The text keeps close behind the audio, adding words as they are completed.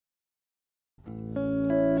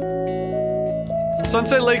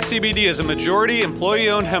Sunset Lake CBD is a majority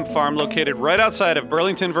employee-owned hemp farm located right outside of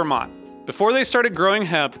Burlington, Vermont. Before they started growing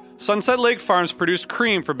hemp, Sunset Lake Farms produced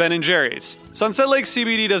cream for Ben & Jerry's. Sunset Lake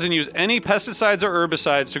CBD doesn't use any pesticides or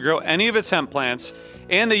herbicides to grow any of its hemp plants,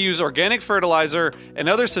 and they use organic fertilizer and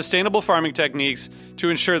other sustainable farming techniques to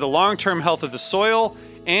ensure the long-term health of the soil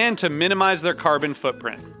and to minimize their carbon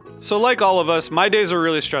footprint. So like all of us, my days are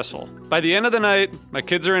really stressful. By the end of the night, my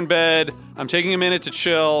kids are in bed, I'm taking a minute to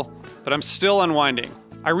chill, but I'm still unwinding.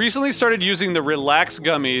 I recently started using the Relax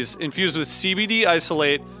gummies infused with CBD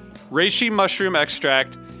isolate, reishi mushroom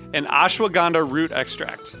extract, and ashwagandha root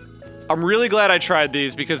extract. I'm really glad I tried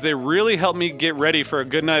these because they really helped me get ready for a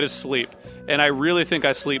good night of sleep, and I really think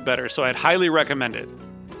I sleep better, so I'd highly recommend it.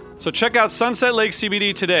 So check out Sunset Lake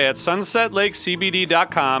CBD today at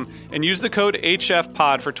sunsetlakecbd.com and use the code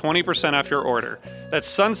HFPOD for 20% off your order. That's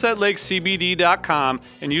sunsetlakecbd.com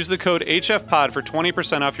and use the code HFPOD for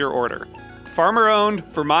 20% off your order. Farmer-owned,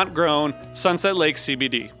 Vermont-grown, Sunset Lake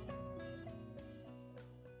CBD.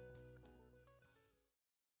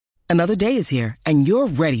 Another day is here, and you're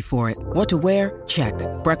ready for it. What to wear? Check.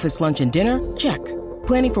 Breakfast, lunch, and dinner? Check.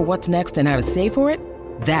 Planning for what's next and how to save for it?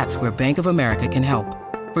 That's where Bank of America can help.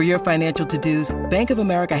 For your financial to-dos, Bank of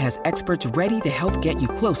America has experts ready to help get you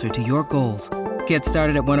closer to your goals. Get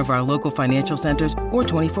started at one of our local financial centers or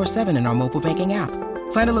 24/7 in our mobile banking app.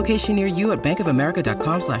 Find a location near you at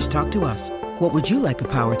bankofamerica.com/talktous. What would you like the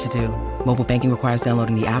power to do? Mobile banking requires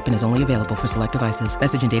downloading the app and is only available for select devices.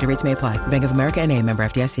 Message and data rates may apply. Bank of America N.A., member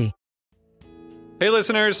FDIC. Hey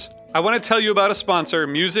listeners, I want to tell you about a sponsor,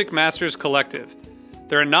 Music Masters Collective.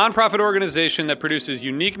 They're a nonprofit organization that produces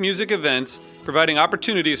unique music events, providing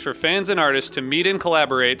opportunities for fans and artists to meet and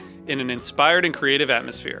collaborate in an inspired and creative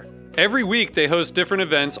atmosphere. Every week they host different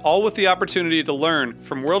events, all with the opportunity to learn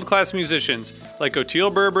from world-class musicians like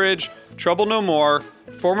Oteil Burbridge, Trouble No More,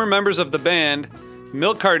 former members of the band,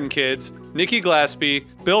 Milk Carton Kids, Nikki Glaspie,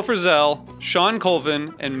 Bill Frisell, Sean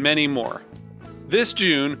Colvin, and many more. This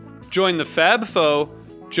June, join the Fab Four,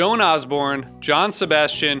 Joan Osborne, John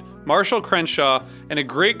Sebastian, Marshall Crenshaw, and a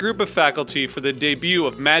great group of faculty for the debut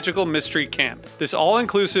of Magical Mystery Camp. This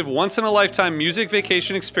all-inclusive, once-in-a-lifetime music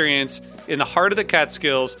vacation experience in the heart of the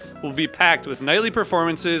Catskills will be packed with nightly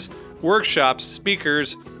performances, workshops,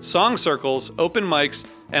 speakers, song circles, open mics,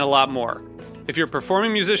 and a lot more. If you're a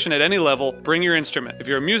performing musician at any level, bring your instrument. If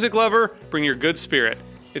you're a music lover, bring your good spirit.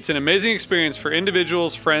 It's an amazing experience for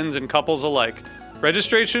individuals, friends, and couples alike.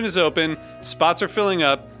 Registration is open, spots are filling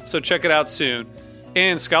up, so check it out soon.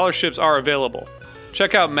 And scholarships are available.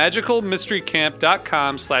 Check out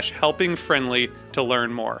magicalmysterycamp.com/helpingfriendly to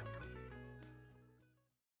learn more.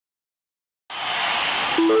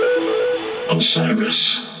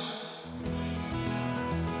 Osiris.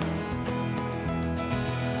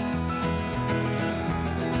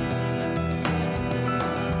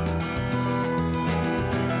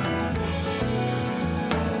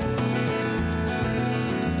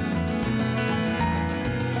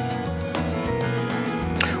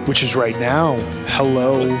 Which is right now.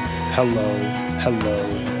 Hello, hello, hello,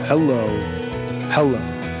 hello, hello.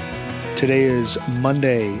 Today is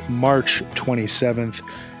Monday, March 27th,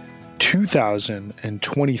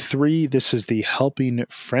 2023. This is the Helping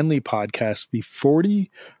Friendly podcast, the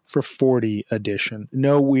 40 for 40 edition.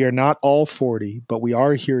 No, we are not all 40, but we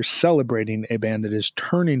are here celebrating a band that is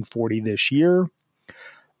turning 40 this year.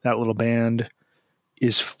 That little band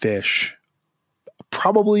is Phish.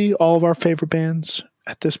 Probably all of our favorite bands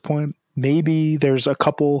at this point. Maybe there's a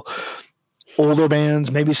couple older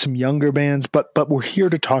bands, maybe some younger bands, but we're here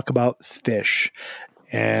to talk about Phish.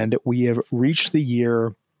 And we have reached the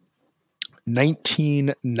year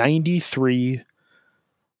 1993.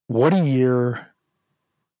 What a year.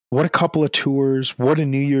 What a couple of tours. What a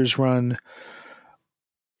New Year's run.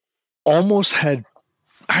 Almost had,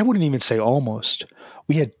 I wouldn't even say almost.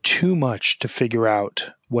 We had too much to figure out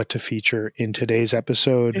what to feature in today's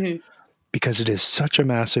episode because it is such a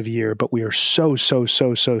massive year, but we are so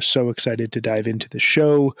excited to dive into the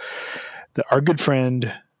show. Our good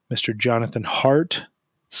friend, Mr. Jonathan Hart,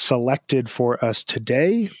 selected for us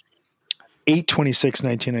today,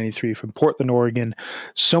 8/26/1993 from Portland, Oregon.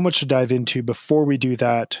 So much to dive into. Before we do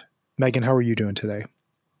that, Megan, how are you doing today?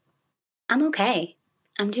 I'm okay.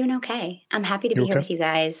 I'm doing okay. I'm happy to be here with you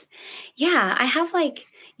guys. Yeah, I have when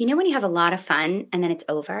you have a lot of fun and then it's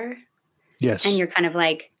over? Yes. And you're kind of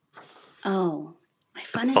like, oh, my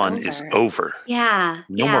fun is over. Yeah.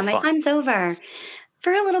 My fun's over.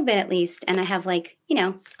 For a little bit at least. And I have a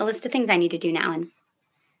list of things I need to do now and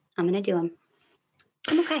I'm going to do them.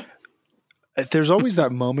 I'm okay. There's always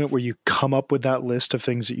that moment where you come up with that list of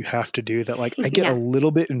things that you have to do that like I get Yeah. a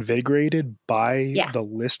little bit invigorated by Yeah. the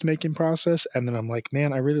list making process. And then I'm like,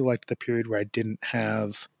 man, I really liked the period where I didn't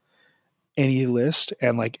have any list.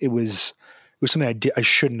 And like, it was something I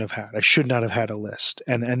shouldn't have had. I should not have had a list.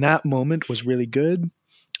 And that moment was really good.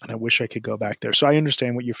 And I wish I could go back there. So I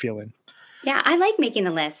understand what you're feeling. Yeah, I like making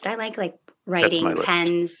the list. I like writing my list.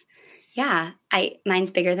 pens. Yeah,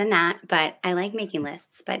 mine's bigger than that, but I like making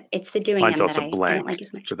lists. But it's the doing Mine's them also that I blank don't like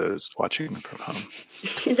as much. for those watching from home.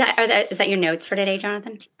 Is that your notes for today,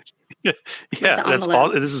 Jonathan? Yeah, that's envelope?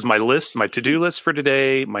 all. This is my list, my to-do list for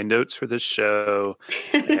today, my notes for this show,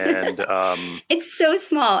 and It's so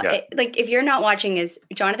small. Yeah. Like if you're not watching,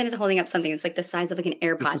 Jonathan is holding up something that's like the size of like an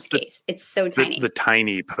AirPods case. It's so tiny. the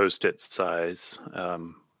tiny Post-it size.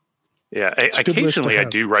 Yeah, It's a good list to occasionally I have.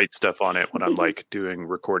 do write stuff on it when I'm like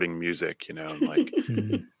recording music, like,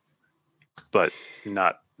 but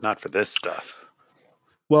not for this stuff.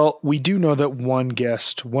 Well, we do know that one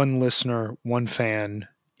guest, one listener, one fan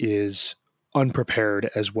is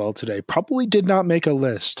unprepared as well today. Probably did not make a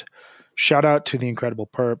list. Shout out to the Incredible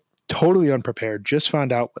Perp. Totally unprepared. Just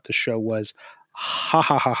found out what the show was. Ha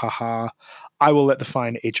ha ha ha ha. I will let the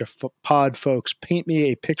fine HF Pod folks paint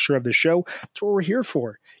me a picture of the show. That's what we're here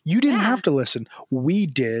for. You didn't have to listen. We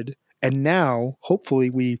did. And now,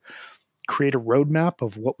 hopefully, we create a roadmap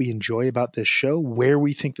of what we enjoy about this show, where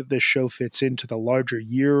we think that this show fits into the larger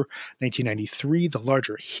year, 1993, the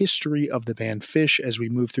larger history of the band Phish as we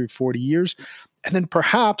move through 40 years. And then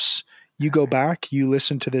perhaps you go back, you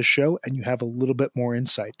listen to this show, and you have a little bit more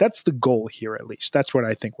insight. That's the goal here, at least. That's what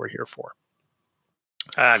I think we're here for.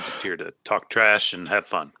 I'm just here to talk trash and have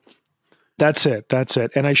fun. That's it. That's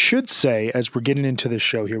it. And I should say, as we're getting into this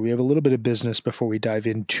show here, we have a little bit of business before we dive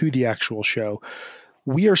into the actual show.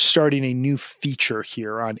 We are starting a new feature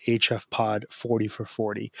here on HF Pod 40 for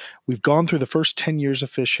 40. We've gone through the first 10 years of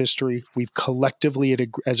Phish history. We've collectively,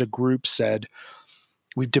 as a group, said,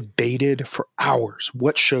 we've debated for hours.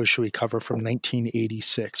 What shows should we cover from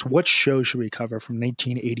 1986? What shows should we cover from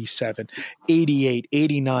 1987, 88,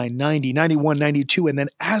 89, 90, 91, 92? And then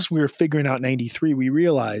as we were figuring out 93, we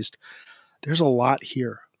realized there's a lot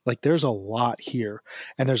here. Like there's a lot here.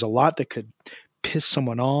 And there's a lot that could piss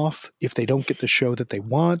someone off if they don't get the show that they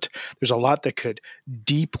want. There's a lot that could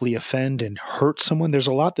deeply offend and hurt someone. There's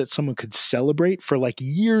a lot that someone could celebrate for like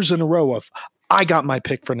years in a row of, I got my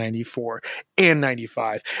pick for 94 and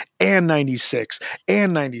 95 and 96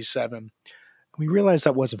 and 97. We realized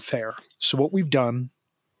that wasn't fair. So what we've done,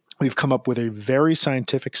 we've come up with a very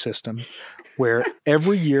scientific system where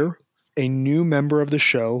every year a new member of the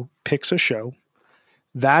show picks a show.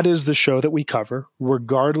 That is the show that we cover,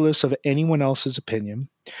 regardless of anyone else's opinion.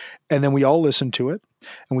 And then we all listen to it,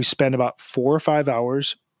 and we spend about 4 or 5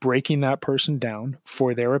 hours breaking that person down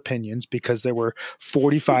for their opinions because there were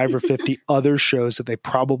 45 or 50 other shows that they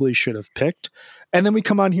probably should have picked. And then we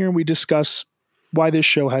come on here and we discuss why this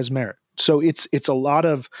show has merit. So it's a lot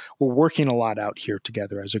of, we're working a lot out here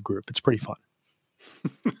together as a group. It's pretty fun.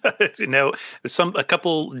 A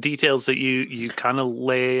couple details that you kind of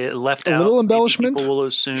left out. A little embellishment. People will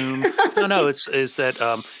assume no. Is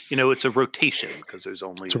that it's a rotation because there's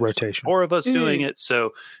only It's a rotation. 4 of us doing it,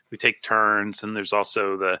 so we take turns, and there's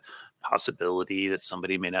also the possibility that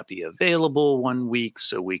somebody may not be available one week,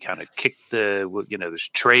 so we kind of kick there's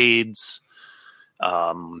trades.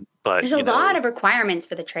 But there's a lot of requirements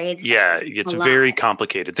for the trades. Yeah, it's very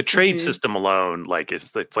complicated. The trade system alone,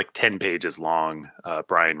 it's like 10 pages long.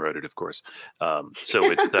 Brian wrote it, of course.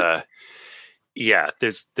 So it's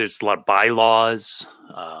there's a lot of bylaws,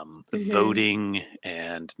 voting,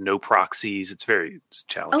 and no proxies. It's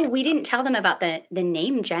challenging. Oh, we didn't tell them about the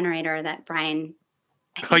name generator that Brian.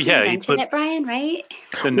 He invented it, Brian, right?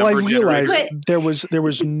 Well, I realized there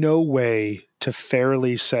was no way to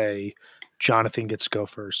fairly say Jonathan gets to go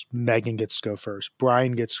first, Megan gets to go first,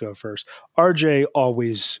 Brian gets to go first. RJ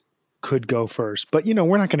always could go first, but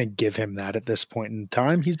we're not going to give him that at this point in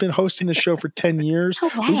time. He's been hosting the show for 10 years.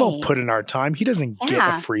 We've all put in our time. He doesn't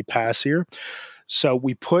get a free pass here. So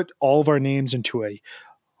we put all of our names into a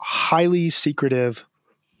highly secretive,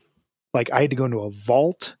 I had to go into a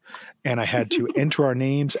vault and I had to enter our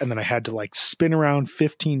names, and then I had to spin around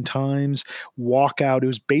 15 times, walk out. It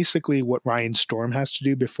was basically what Ryan Storm has to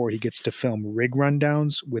do before he gets to film rig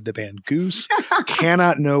rundowns with the band Goose.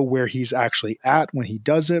 Cannot know where he's actually at when he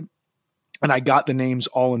does it. And I got the names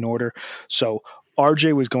all in order. So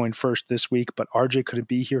RJ was going first this week, but RJ couldn't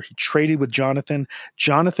be here. He traded with Jonathan.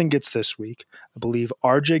 Jonathan gets this week. I believe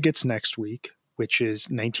RJ gets next week, which is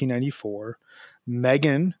 1994.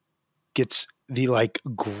 Megan gets the like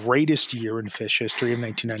greatest year in fish history of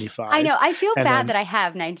 1995. I know. I feel bad that I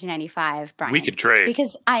have 1995, Brian. We could trade.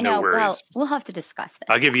 Because I know, well, we'll have to discuss this.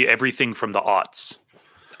 I'll give you everything from the aughts.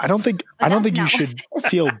 I don't think you should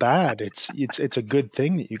feel bad. It's a good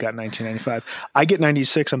thing that you got 1995. I get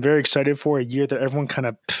 96. I'm very excited for a year that everyone kind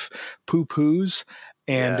of poo-poos.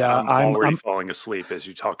 And I'm already falling asleep as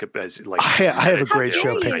you talk. I have a great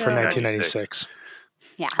show pick for 1996.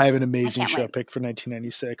 Yeah, I have an amazing show pick for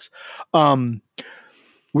 1996.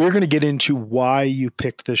 We're going to get into why you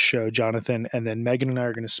picked this show, Jonathan, and then Megan and I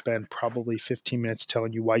are going to spend probably 15 minutes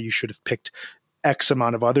telling you why you should have picked X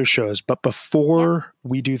amount of other shows. But before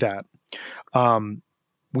we do that,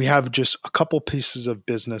 we have just a couple pieces of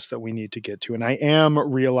business that we need to get to. And I am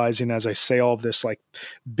realizing as I say all of this, like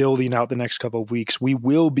building out the next couple of weeks, we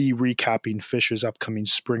will be recapping Fish's upcoming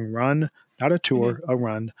spring run. Not a tour, a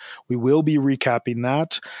run. We will be recapping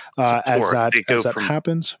that as that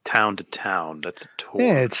happens. Town to town. That's a tour.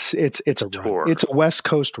 Yeah, it's a tour. Run. It's a West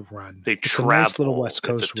Coast run. It's a nice little West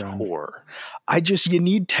Coast run. Tour. You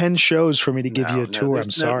need 10 shows for me to give you a tour. I'm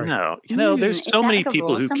sorry. No, there's so many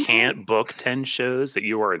people who can't book 10 shows that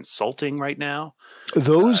you are insulting right now.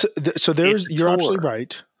 You're absolutely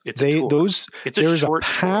right. It's a tour. There's a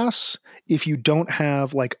pass if you don't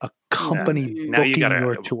have like a company booking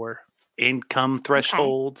your tour. Income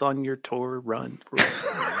thresholds on your tour run.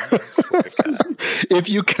 If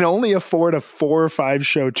you can only afford a 4 or 5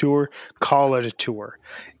 show tour, call it a tour.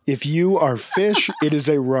 If you are Fish, it is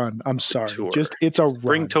a run. I'm sorry. It's a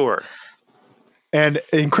spring run. Tour. And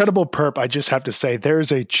Incredible Perp, I just have to say, there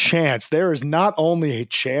is a chance. There is not only a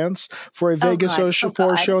chance for a Vegas 4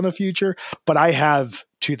 show in the future, but I have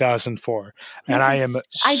 2004. And I am so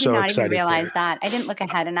excited. I did not even realize that. I didn't look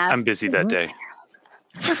ahead enough. I'm busy that day.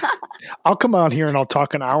 I'll come out here and I'll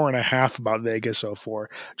talk an hour and a half about Vegas 04.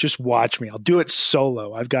 Just watch me. I'll do it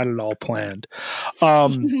solo. I've got it all planned.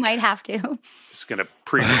 You might have to. Just going to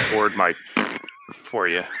pre-record my for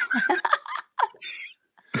you.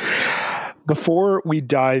 Before we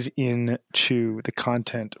dive into the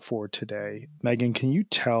content for today, Megan, can you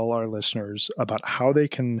tell our listeners about how they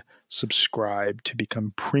can subscribe to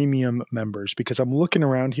become premium members? Because I'm looking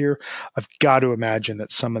around here, I've got to imagine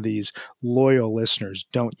that some of these loyal listeners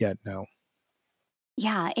don't yet know.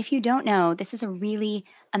 Yeah, if you don't know, this is a really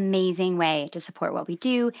amazing way to support what we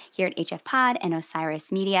do here at HF Pod and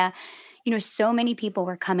Osiris Media. So many people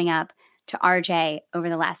were coming up to RJ over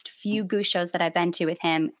the last few Goose shows that I've been to with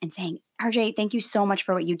him and saying, RJ, thank you so much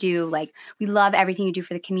for what you do. Like, we love everything you do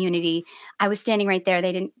for the community. I was standing right there.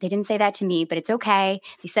 They didn't say that to me, but it's okay.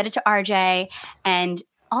 They said it to RJ. And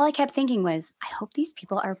all I kept thinking was, I hope these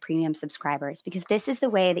people are premium subscribers, because this is the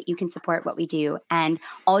way that you can support what we do. And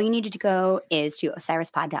all you needed to go is to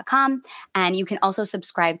osirispod.com. And you can also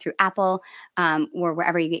subscribe through Apple or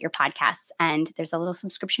wherever you get your podcasts. And there's a little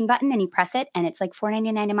subscription button and you press it and it's like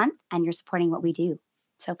 $4.99 a month and you're supporting what we do.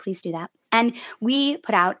 So please do that. And we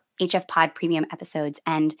put out HF Pod premium episodes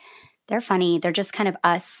and they're funny. They're just kind of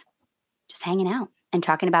us just hanging out and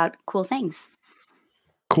talking about cool things.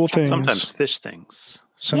 Cool things. Sometimes fish things.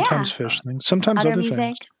 Sometimes fish things. Sometimes other music.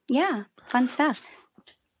 Things. Yeah. Fun stuff.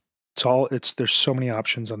 There's so many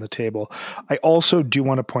options on the table. I also do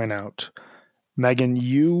want to point out, Megan,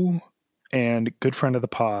 you and good friend of the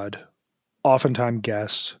pod, oftentimes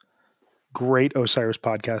guest, great Osiris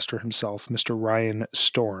podcaster himself, Mr. Ryan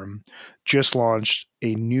Storm, just launched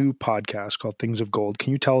a new podcast called Things of Gold.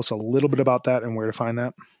 Can you tell us a little bit about that and where to find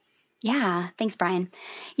that? Yeah. Thanks, Brian.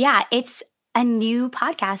 Yeah, it's a new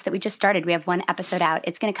podcast that we just started. We have 1 episode out.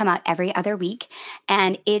 It's going to come out every other week.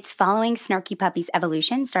 And it's following Snarky Puppy's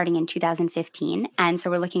evolution starting in 2015. And so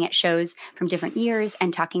we're looking at shows from different years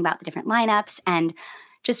and talking about the different lineups and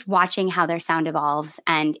just watching how their sound evolves.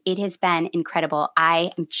 And it has been incredible.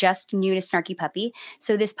 I am just new to Snarky Puppy.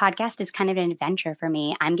 So this podcast is kind of an adventure for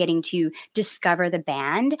me. I'm getting to discover the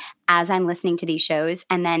band as I'm listening to these shows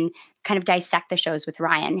and then kind of dissect the shows with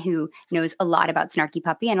Ryan, who knows a lot about Snarky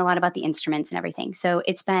Puppy and a lot about the instruments and everything. So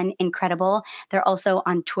it's been incredible. They're also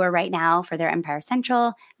on tour right now for their Empire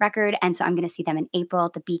Central record. And so I'm going to see them in April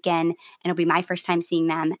at the Beacon, and it'll be my first time seeing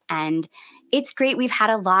them. And it's great. We've had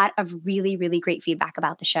a lot of really, really great feedback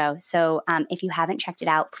about the show. So if you haven't checked it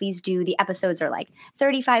out, please do. The episodes are like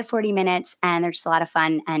 35, 40 minutes, and they're just a lot of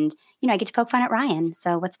fun. And, I get to poke fun at Ryan.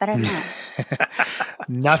 So what's better than that?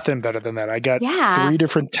 Nothing better than that. I got 3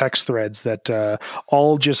 different text threads that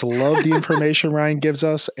all just love the information Ryan gives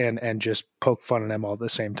us and just poke fun at him all at the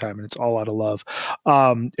same time. And it's all out of love.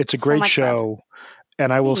 It's a great show. Love.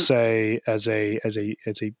 And I will say, as a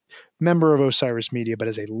member of Osiris Media, but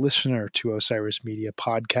as a listener to Osiris Media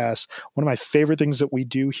podcasts. One of my favorite things that we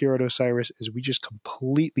do here at Osiris is we just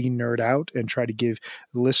completely nerd out and try to give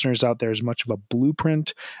listeners out there as much of a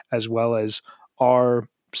blueprint as well as our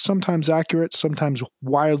sometimes accurate, sometimes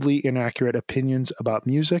wildly inaccurate opinions about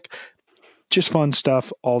music. Just fun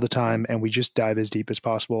stuff all the time, and we just dive as deep as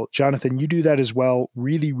possible. Jonathan, you do that as well,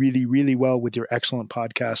 really, really, really well with your excellent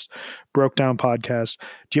podcast, Broke Down Podcast.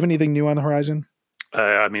 Do you have anything new on the horizon?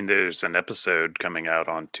 There's an episode coming out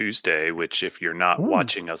on Tuesday, which if you're not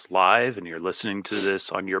watching us live and you're listening to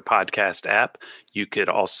this on your podcast app, you could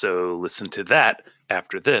also listen to that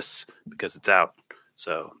after this because it's out.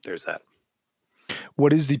 So there's that.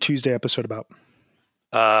 What is the Tuesday episode about?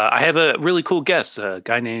 I have a really cool guest, a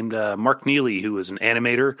guy named Mark Neely, who is an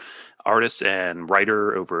animator, artist, and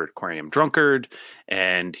writer over at Aquarium Drunkard.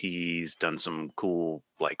 And he's done some cool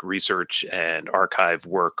research and archive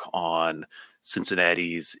work on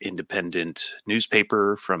Cincinnati's independent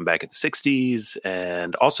newspaper from back in the 60s,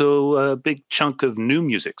 and also a big chunk of new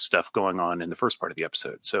music stuff going on in the first part of the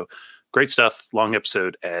episode. So great stuff. Long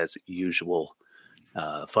episode as usual.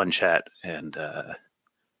 Fun chat, and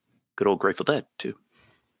good old Grateful Dead too.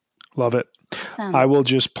 Love it. Awesome. I will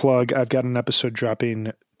just plug, I've got an episode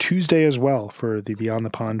dropping Tuesday as well for the Beyond the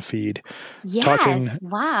Pond feed. Yes.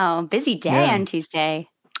 Wow. Busy day on Tuesday.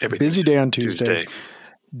 Busy day on Tuesday.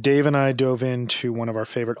 Dave and I dove into one of our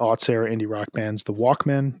favorite aughts-era indie rock bands, the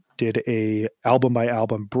Walkmen, did a album by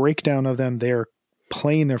album breakdown of them. They're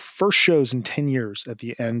playing their first shows in 10 years at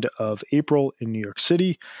the end of April in New York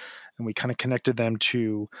City. And we kind of connected them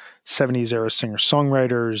to 70s era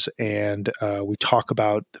singer-songwriters, and we talk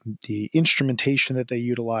about the instrumentation that they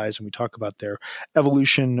utilize, and we talk about their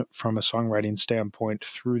evolution from a songwriting standpoint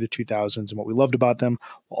through the 2000s and what we loved about them.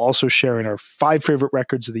 We'll also sharing our 5 favorite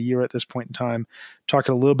records of the year at this point in time,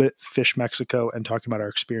 talking a little bit Fish Mexico, and talking about our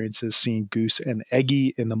experiences seeing Goose and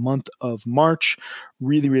Eggy in the month of March.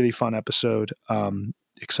 Really, really fun episode.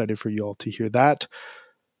 Excited for you all to hear that.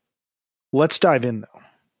 Let's dive in, though,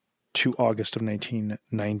 to August of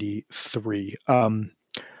 1993.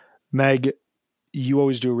 Meg, you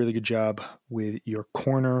always do a really good job with your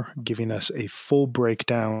corner, giving us a full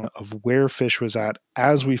breakdown of where Fish was at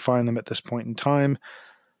as we find them at this point in time.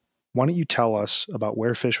 Why don't you tell us about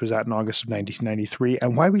where Fish was at in August of 1993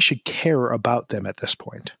 and why we should care about them at this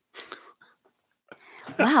point?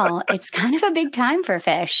 Wow, it's kind of a big time for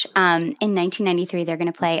Fish. In 1993, they're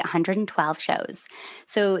going to play 112 shows.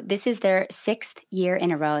 So this is their 6th year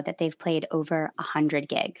in a row that they've played over 100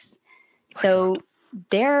 gigs. So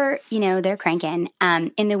they're cranking.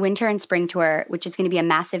 In the winter and spring tour, which is going to be a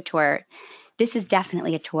massive tour, this is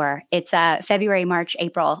definitely a tour. It's February, March,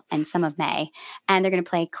 April, and some of May. And they're going to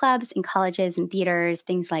play clubs and colleges and theaters,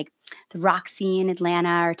 things like the Roxy in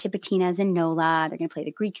Atlanta or Tipitina's in NOLA. They're going to play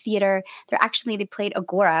the Greek Theater. They played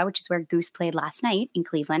Agora, which is where Goose played last night in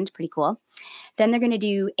Cleveland. Pretty cool. Then they're going to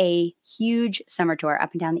do a huge summer tour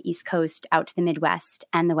up and down the East Coast, out to the Midwest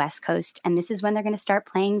and the West Coast. And this is when they're going to start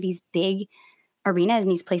playing these big arenas in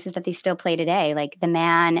these places that they still play today, like The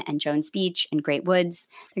Man and Jones Beach and Great Woods.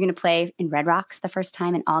 They're going to play in Red Rocks the first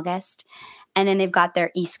time in August. And then they've got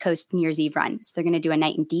their East Coast New Year's Eve run. So they're going to do a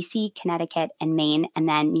night in DC, Connecticut, and Maine, and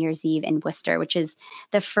then New Year's Eve in Worcester, which is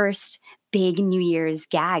the first big New Year's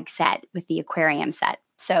gag set with the Aquarium set.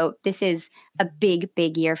 So this is a big,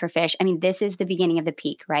 big year for Fish. I mean, this is the beginning of the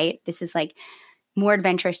peak, right? This is like more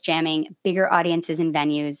adventurous jamming, bigger audiences in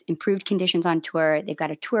venues, improved conditions on tour. They've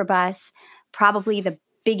got a tour bus. Probably the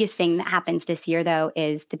biggest thing that happens this year, though,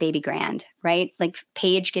 is the Baby Grand, right? Like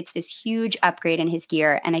Page gets this huge upgrade in his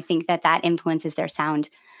gear, and I think that influences their sound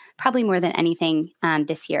probably more than anything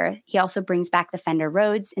this year. He also brings back the Fender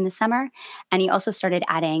Rhodes in the summer, and he also started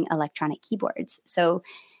adding electronic keyboards. So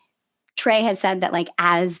Trey has said that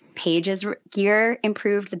as Page's gear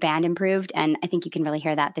improved, the band improved, and I think you can really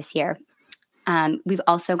hear that this year. We've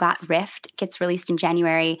also got Rift, gets released in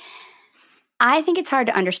January. I think it's hard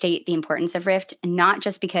to understate the importance of Rift, not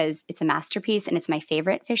just because it's a masterpiece and it's my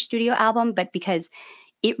favorite Fish studio album, but because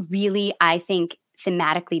it really, I think,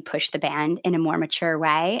 thematically pushed the band in a more mature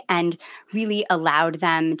way and really allowed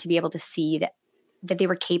them to be able to see that they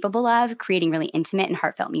were capable of creating really intimate and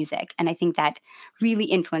heartfelt music. And I think that really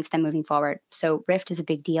influenced them moving forward. So Rift is a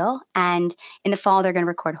big deal. And in the fall, they're going to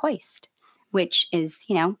record Hoist, which is,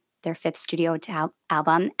 their 5th studio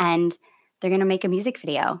album. And they're going to make a music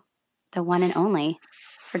video, the one and only,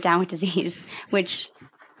 for Down with Disease, which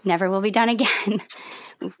never will be done again,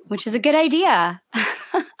 which is a good idea.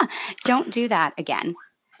 Don't do that again.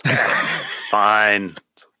 It's fine.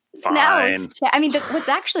 fine. I mean, what's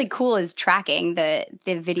actually cool is tracking the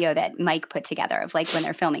video that Mike put together of like when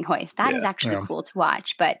they're filming Hoist. That is actually cool to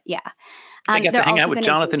watch. But yeah, I got to hang out with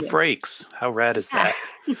Jonathan Frakes. How rad is that?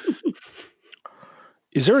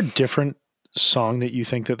 Is there a different song that you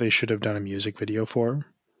think that they should have done a music video for?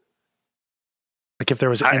 Like if there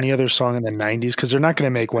was any other song in the 90s, because they're not going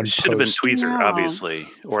to make one. Should have been Tweezer, obviously,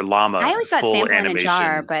 or Llama. I always thought Sample in a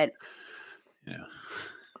Jar, but yeah.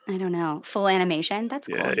 I don't know. Full animation. That's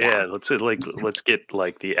cool. Yeah. Let's get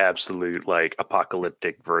like the absolute like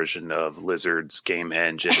apocalyptic version of Lizard's Game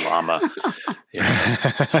Henge and Llama.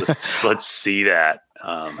 Let's see that.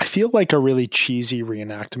 I feel like a really cheesy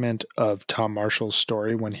reenactment of Tom Marshall's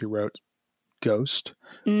story when he wrote Ghost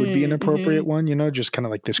would be an appropriate one. You know, just kind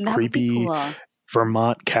of like this creepy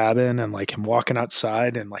Vermont cabin and like him walking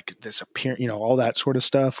outside and like this appearance, you know, all that sort of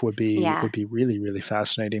stuff would be really, really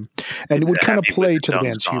fascinating. And it would kind of play to the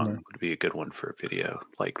band's humor. Would be a good one for a video.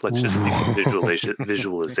 Like, let's just think of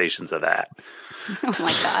visualizations of that. Oh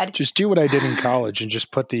my God. Just do what I did in college and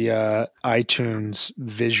just put the iTunes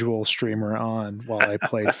visual streamer on while I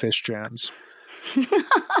played Fish Jams.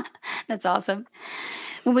 That's awesome.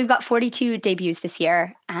 Well, we've got 42 debuts this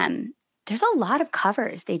year. There's a lot of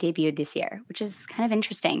covers they debuted this year, which is kind of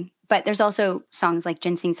interesting. But there's also songs like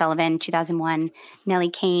Ginseng Sullivan, 2001,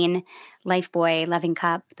 Nellie Kane, Lifeboy, Loving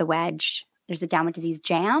Cup, The Wedge. There's a Down with Disease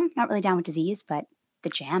jam. Not really Down with Disease, but the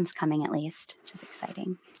jam's coming at least, which is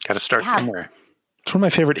exciting. Got to start somewhere. It's one of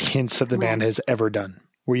my favorite hints that the band has ever done,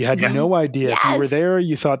 where you had no idea. Yes. If you were there,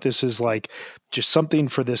 you thought this is like just something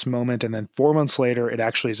for this moment. And then 4 months later, it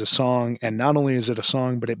actually is a song. And not only is it a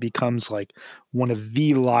song, but it becomes like one of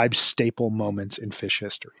the live staple moments in Fish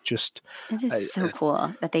history. Just it is so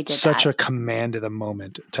cool that they did such a command of the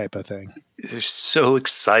moment type of thing. They're so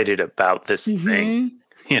excited about this thing.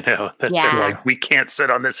 You know, that they're like, we can't sit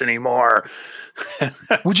on this anymore.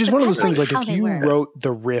 Which is one of those things, like if you wrote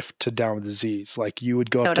the riff to Down with Disease, like you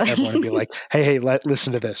would go up to everyone and be like, hey,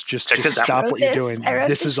 listen to this. Just stop what you're doing.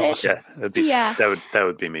 This is awesome. That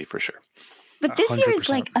would be me for sure. But this 100%. Year is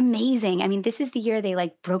like amazing. I mean, this is the year they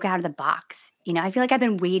like broke out of the box. You know, I feel like I've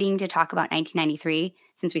been waiting to talk about 1993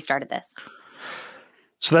 since we started this.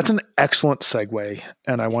 So that's an excellent segue,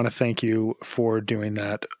 and I want to thank you for doing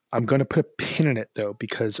that. I'm going to put a pin in it, though,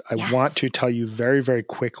 because I want to tell you very, very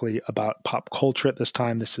quickly about pop culture at this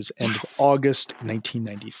time. This is end of August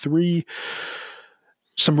 1993.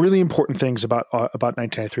 Some really important things about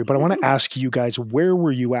 1993, but I want to ask you guys, where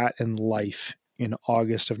were you at in life in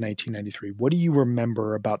August of 1993? What do you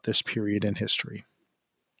remember about this period in history?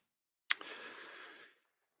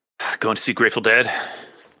 Going to see Grateful Dead.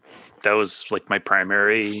 That was like my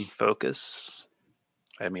primary focus.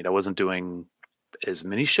 I mean, I wasn't doing as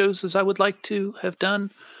many shows as I would like to have done,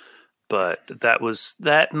 but that was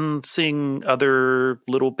that and seeing other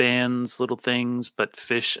little bands, little things, but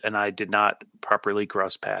Fish and I did not properly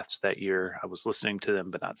cross paths that year. I was listening to them,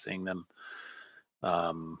 but not seeing them.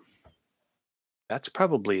 That's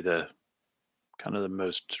probably the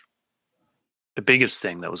biggest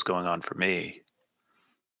thing that was going on for me,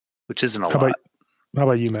 which isn't a lot. How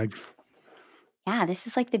about you, Meg? Yeah, this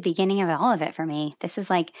is like the beginning of all of it for me. This is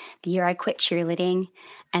like the year I quit cheerleading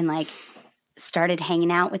and like started hanging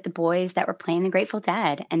out with the boys that were playing the Grateful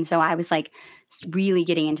Dead. And so I was like really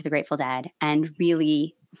getting into the Grateful Dead and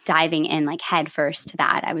really diving in like head first to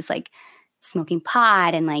that. I was like smoking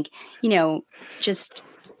pot and like, you know, just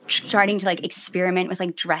starting to like experiment with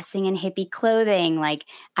like dressing in hippie clothing. Like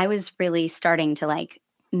I was really starting to like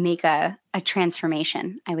make a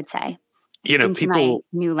transformation, I would say. You know, into my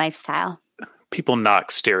new lifestyle. People knock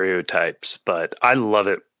stereotypes, but I love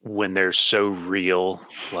it when they're so real.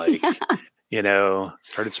 Like, you know,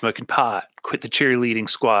 started smoking pot, quit the cheerleading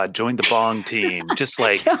squad, joined the bong team, just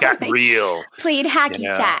like got real. Played hacky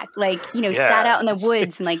sack, like, you know, sat out in the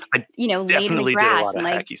woods and like, you know, laid in the grass and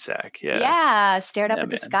like hacky sack. Stared up at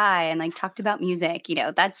the sky and like talked about music. You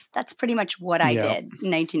know, that's pretty much what I did in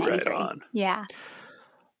 1993. Right on. Yeah.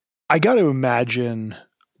 I got to imagine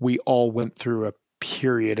we all went through a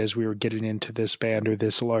period as we were getting into this band or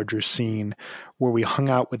this larger scene where we hung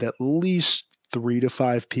out with at least 3 to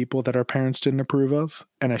 5 people that our parents didn't approve of.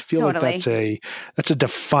 And I feel like that's a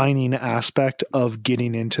defining aspect of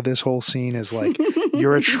getting into this whole scene is like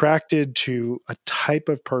you're attracted to a type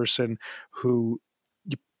of person who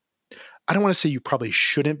I don't want to say you probably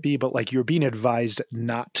shouldn't be, but like you're being advised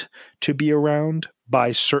not to be around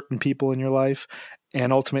by certain people in your life.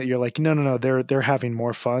 And ultimately you're like, no, they're having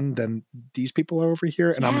more fun than these people are over here.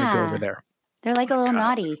 And I'm going to go over there. They're like a little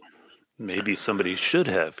naughty. Maybe somebody should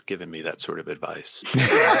have given me that sort of advice.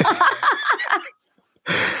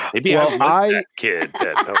 Maybe Well, I was that kid.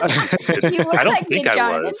 You were I don't that think kid, I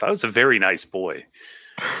Jonathan. was. I was a very nice boy.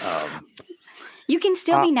 You can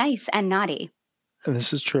still be nice and naughty.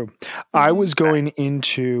 This is true. I was going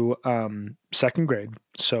into second grade,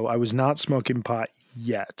 so I was not smoking pot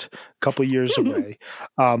yet, a couple of years away.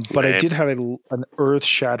 But I did have an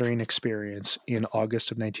earth-shattering experience in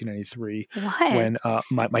August of 1993 What?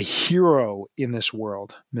 when my hero in this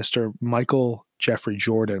world, Mr. Michael Jeffrey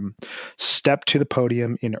Jordan, stepped to the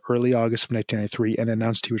podium in early August of 1993 and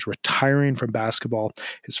announced he was retiring from basketball.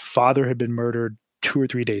 His father had been murdered 2 or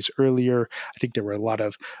 3 days earlier. I think there were a lot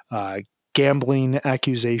of gambling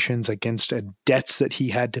accusations against debts that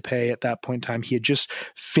he had to pay at that point in time. He had just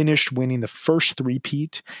finished winning the first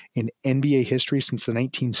three-peat in NBA history since the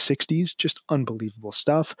 1960s. Just unbelievable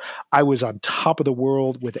stuff. I was on top of the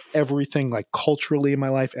world with everything, like culturally in my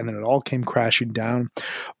life, and then it all came crashing down.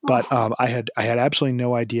 But I had absolutely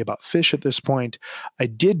no idea about Phish at this point. I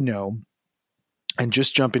did know, and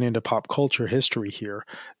just jumping into pop culture history here,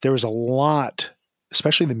 there was a lot,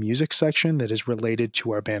 especially the music section, that is related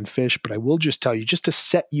to our band Phish. But I will just tell you, just to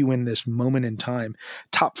set you in this moment in time,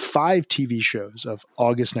 top 5 TV shows of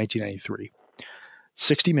August 1993.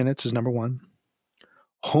 60 Minutes is number 1.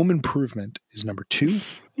 Home Improvement is number 2.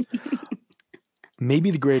 Maybe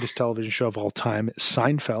the greatest television show of all time,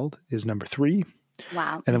 Seinfeld, is number 3.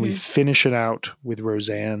 Wow. And then we finish it out with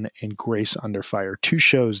Roseanne and Grace Under Fire, 2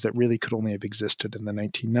 shows that really could only have existed in the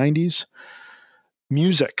 1990s.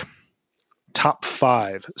 Music. Top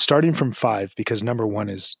 5, starting from 5, because number 1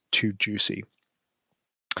 is too juicy.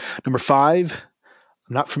 Number 5,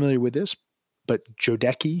 I'm not familiar with this, but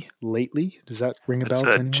Jodeci, Lately. Does that ring a bell?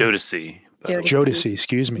 It's Jodeci. Jodeci,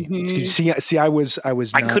 excuse me. See, I was.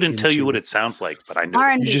 I couldn't tell you what it sounds like, but I know.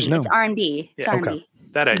 R&B. You just know. It's R&B. It's R&B. Okay.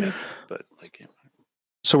 That I know, but like. Yeah.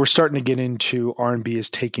 So we're starting to get into R&B is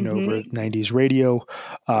taking over 90s radio.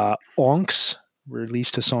 Onks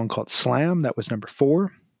released a song called Slam. That was number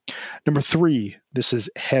 4. Number 3, this is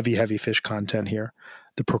heavy Phish content here.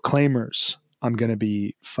 The Proclaimers, I'm Gonna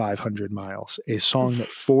Be 500 Miles, a song that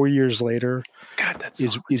 4 years later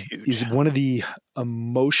is one of the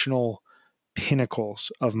emotional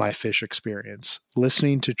pinnacles of my Phish experience.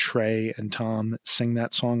 Listening to Trey and Tom sing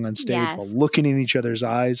that song on stage while looking in each other's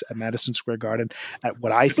eyes at Madison Square Garden at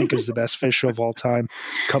what I think is the best Phish show of all time.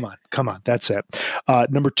 Come on, that's it.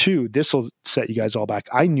 Number 2, this will set you guys all back.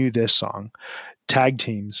 I knew this song. Tag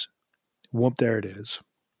Teams. Whoop, there it is.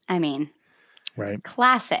 I mean, right?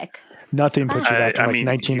 Classic. Nothing puts you back to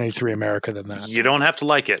 1993 America than that. You don't have to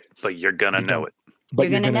like it, but you're gonna know it. But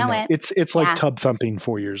you're gonna know it. It's like tub thumping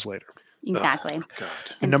 4 years later. Exactly. God.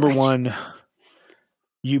 And number 1,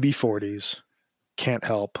 UB40s, Can't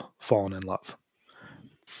Help Falling in Love.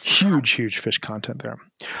 Huge Phish content there.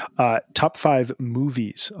 Top 5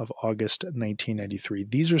 movies of August 1993.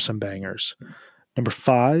 These are some bangers. Number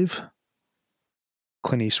 5,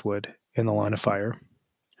 Clint Eastwood, In the Line of Fire.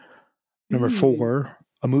 Number 4,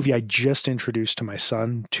 a movie I just introduced to my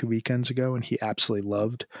son 2 weekends ago, and he absolutely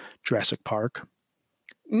loved, Jurassic Park.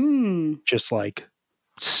 Just like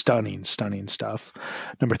stunning stuff.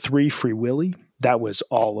 Number 3, Free Willy. That was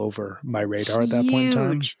all over my radar at that point in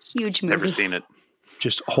time. Huge movie. Never seen it.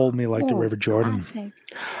 Just Hold Me Like the River Jordan. Classic.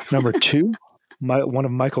 Number 2, one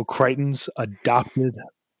of Michael Crichton's adopted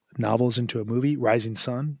novels into a movie, Rising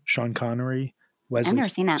Sun, Sean Connery. Wesley. I've never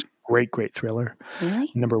seen that. Great thriller.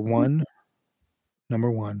 Really? Number one,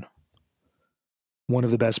 one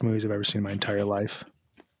of the best movies I've ever seen in my entire life.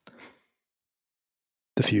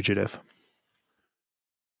 The Fugitive.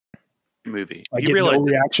 Movie. I You get realize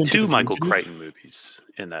no reaction to 2 The Michael Fugitive? Crichton movies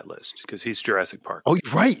in that list because he's Jurassic Park. Oh,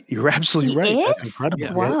 you're right. You're absolutely He right. That's is? incredible. Yeah.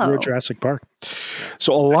 Yeah, Whoa. you're at Jurassic Park.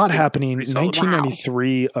 So a lot Actually, happening. pretty solid.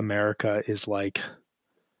 1993 America is like,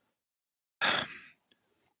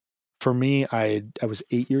 for me, I was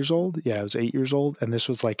 8 years old. Yeah, I was 8 years old. And this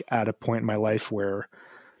was like at a point in my life where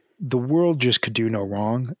the world just could do no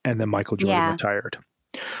wrong. And then Michael Jordan retired.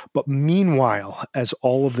 But meanwhile, as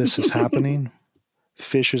all of this is happening,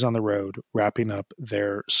 Phish is on the road wrapping up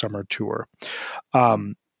their summer tour.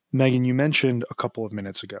 Megan, you mentioned a couple of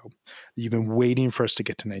minutes ago that you've been waiting for us to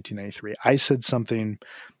get to 1993. I said something,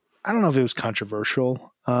 I don't know if it was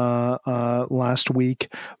controversial last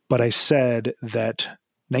week, but I said that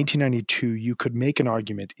 1992, you could make an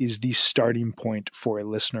argument, is the starting point for a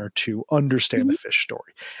listener to understand the Phish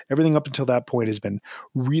story. Everything up until that point has been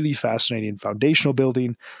really fascinating, foundational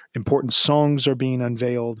building, important songs are being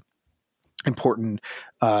unveiled, important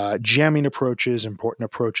jamming approaches, important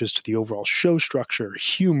approaches to the overall show structure,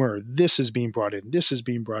 humor. This is being brought in. This is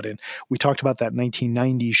being brought in. We talked about that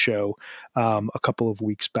 1990 show a couple of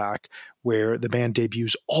weeks back where the band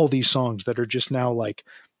debuts all these songs that are just now like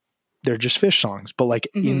they're just Phish songs. But like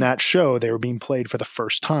in that show, they were being played for the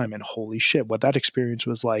first time, and holy shit, what that experience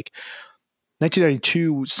was like.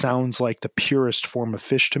 1992 sounds like the purest form of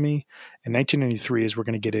Phish to me. And 1993, as we're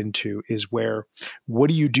going to get into, is where, what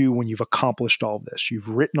do you do when you've accomplished all of this? You've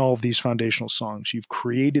written all of these foundational songs. You've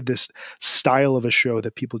created this style of a show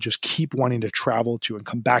that people just keep wanting to travel to and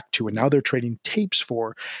come back to. And now they're trading tapes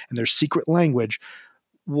for, and there's secret language.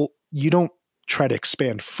 Well, you don't try to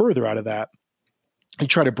expand further out of that. You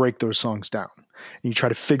try to break those songs down. And you try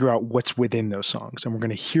to figure out what's within those songs. And we're going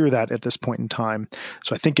to hear that at this point in time.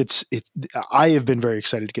 So I think I have been very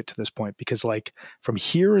excited to get to this point, because like from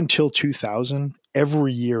here until 2000,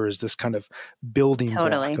 every year is this kind of building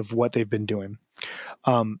block of what they've been doing.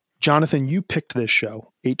 Jonathan, you picked this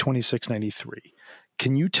show, 8/26/93.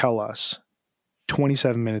 Can you tell us,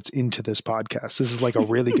 27 minutes into this podcast, this is like a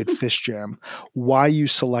really good Phish jam, why you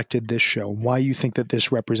selected this show, why you think that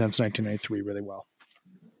this represents 1993 really well?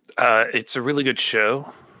 It's a really good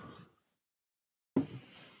show.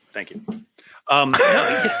 Thank you.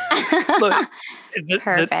 Look,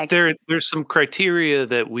 Perfect. There's some criteria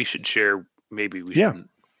that we should share. Maybe we shouldn't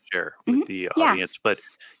share with the audience, but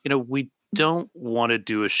we don't want to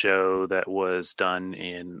do a show that was done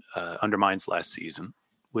in Undermine's last season,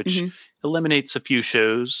 which eliminates a few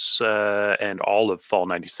shows and all of Fall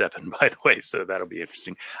 97, by the way. So that'll be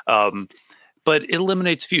interesting. But it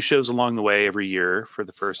eliminates a few shows along the way every year for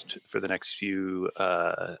the next few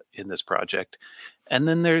in this project. And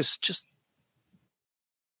then there's just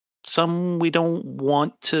some we don't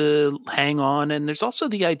want to hang on. And there's also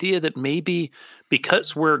the idea that maybe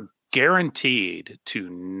because we're guaranteed to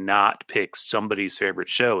not pick somebody's favorite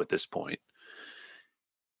show at this point,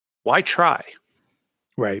 why try?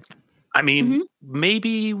 Right. I mean,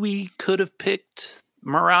 maybe we could have picked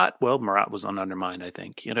Marat. Well, Marat was on Undermine, I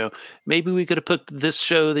think. Maybe we could have picked this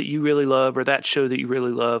show that you really love or that show that you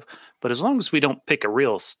really love. But as long as we don't pick a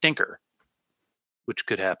real stinker, which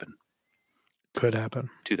could happen.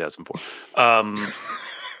 2004.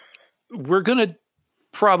 We're going to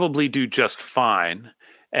probably do just fine.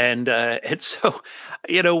 And so,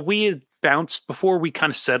 we had bounced before we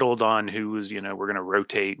kind of settled on who was, we're going to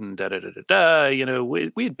rotate and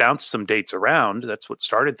we had bounced some dates around. That's what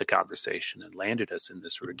started the conversation and landed us in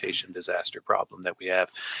this rotation disaster problem that we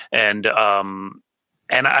have. And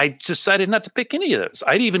I decided not to pick any of those.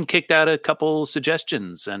 I'd even kicked out a couple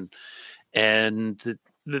suggestions and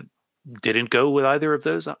didn't go with either of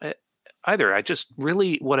those either. I just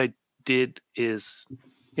really, what I did is,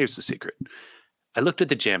 here's the secret. I looked at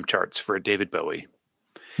the jam charts for David Bowie.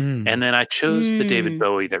 And then I chose the David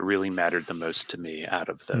Bowie that really mattered the most to me out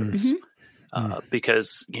of those.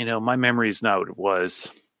 Because, my memory is not what it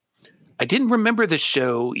was. I didn't remember the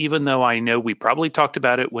show, even though I know we probably talked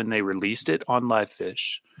about it when they released it on Live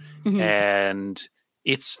Phish. And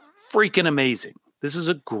it's freaking amazing. This is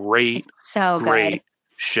a great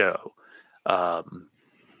show.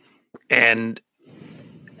 And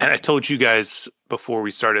I told you guys before we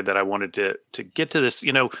started that I wanted to get to this.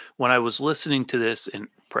 When I was listening to this in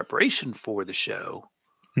preparation for the show,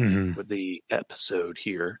 for the episode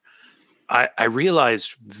here, I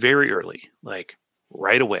realized very early, like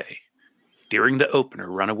right away, during the opener,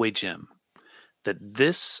 Runaway Jim, that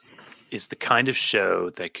this is the kind of show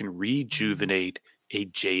that can rejuvenate a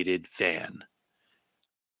jaded fan.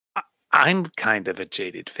 I'm kind of a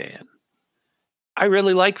jaded fan. I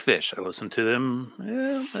really like Phish. I listen to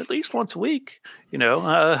them at least once a week,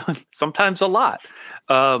 sometimes a lot.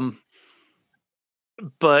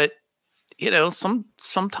 But,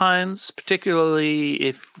 sometimes, particularly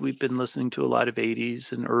if we've been listening to a lot of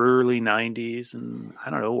 80s and early 90s and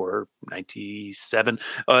or 97,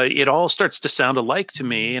 it all starts to sound alike to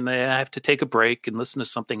me. And I have to take a break and listen to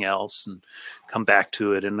something else and come back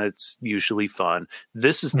to it. And it's usually fun.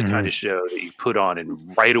 This is the kind of show that you put on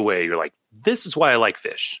and right away you're like, this is why I like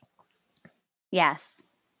Phish. Yes.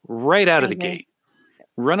 Right out of the gate.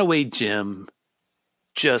 Runaway Jim,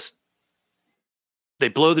 they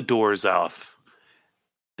blow the doors off.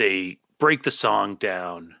 They break the song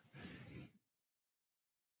down.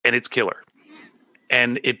 And it's killer.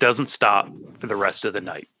 And it doesn't stop for the rest of the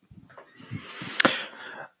night.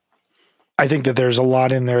 I think that there's a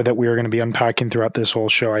lot in there that we are going to be unpacking throughout this whole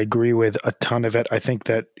show. I agree with a ton of it. I think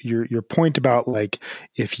that your point about like,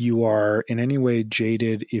 if you are in any way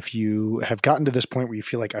jaded, if you have gotten to this point where you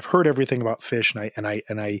feel like I've heard everything about Phish and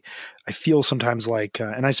I feel sometimes like,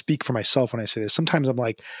 and I speak for myself when I say this, sometimes I'm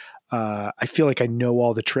like, I feel like I know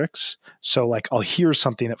all the tricks. So like I'll hear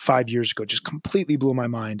something that 5 years ago just completely blew my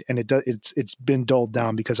mind, and it's been dulled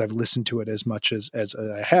down because I've listened to it as much as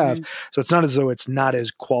I have. Mm. So it's not as though it's not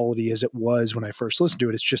as quality as it was when I first listened to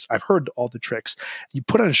it. It's just I've heard all the tricks. You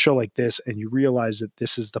put on a show like this and you realize that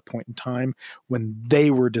this is the point in time when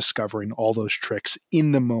they were discovering all those tricks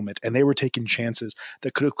in the moment, and they were taking chances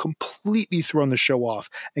that could have completely thrown the show off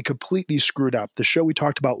and completely screwed up. The show we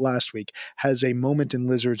talked about last week has a moment in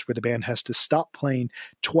Lizards where the band has to stop playing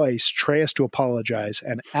twice. Trey has to apologize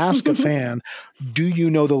and ask a fan, do you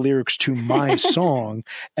know the lyrics to my song?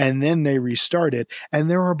 And then they restart it. And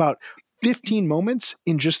there are about 15 moments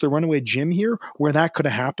in just the Runaway Jim here where that could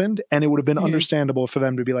have happened, and it would have been understandable for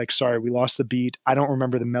them to be like, sorry, we lost the beat. I don't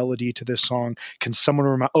remember the melody to this song. Can someone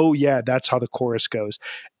remind? Oh yeah, that's how the chorus goes.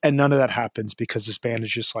 And none of that happens because this band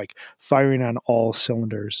is just like firing on all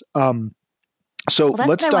cylinders. So Well,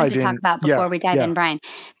 let's that's what I wanted dive to in. talk about before we dive in, Brian.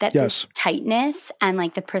 That Yes. this tightness and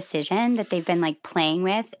like the precision that they've been like playing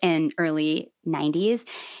with in early 90s,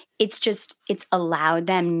 it's allowed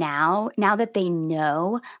them now that they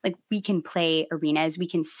know, like, we can play arenas, we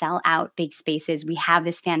can sell out big spaces, we have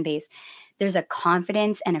this fan base. There's a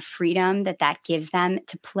confidence and a freedom that gives them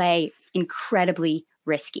to play incredibly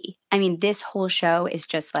risky. I mean, this whole show is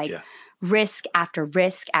just like risk after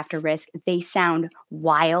risk after risk. They sound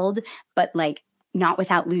wild, but like not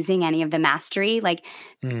without losing any of the mastery. Like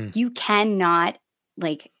you cannot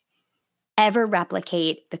like ever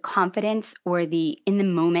replicate the confidence or the in the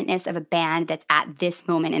momentness of a band that's at this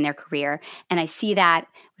moment in their career. And I see that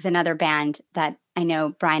with another band that I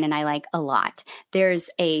know Brian and I like a lot. There's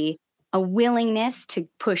a willingness to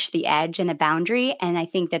push the edge and the boundary. And I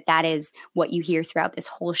think that is what you hear throughout this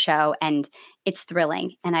whole show. And it's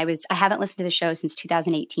thrilling. And I haven't listened to the show since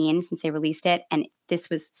 2018, since they released it. And this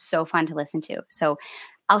was so fun to listen to. So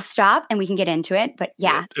I'll stop and we can get into it. But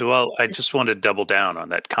yeah. Well, I just want to double down on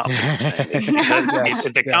that confidence thing.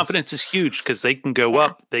 The confidence is huge because they can go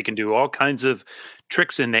up. They can do all kinds of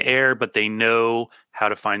tricks in the air, but they know how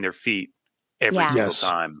to find their feet every single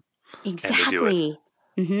time. Exactly.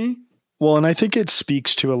 Mm-hmm. Well, and I think it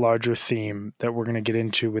speaks to a larger theme that we're going to get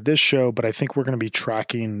into with this show, but I think we're going to be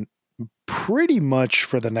tracking pretty much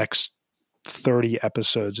for the next 30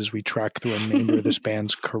 episodes as we track the remainder of this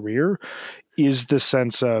band's career, is the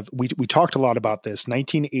sense of, we talked a lot about this,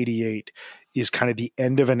 1988 is kind of the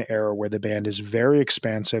end of an era where the band is very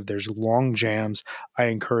expansive. There's long jams. I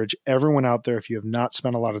encourage everyone out there, if you have not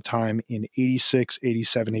spent a lot of time in 86,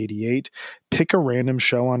 87, 88, pick a random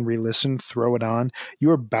show on Re-Listen, throw it on.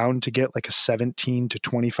 You are bound to get like a 17 to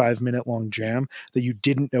 25 minute long jam that you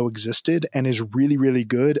didn't know existed and is really, really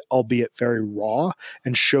good, albeit very raw,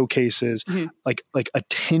 and showcases like a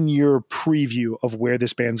 10-year preview of where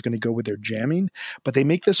this band's going to go with their jamming. But they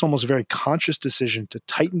make this almost a very conscious decision to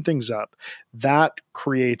tighten things up. That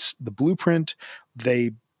creates the blueprint.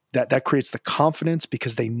 That creates the confidence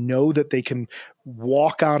because they know that they can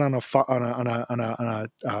walk out on a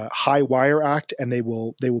high wire act, and they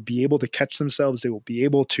will be able to catch themselves. They will be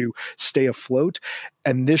able to stay afloat.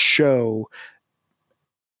 And this show,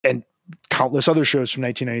 and countless other shows from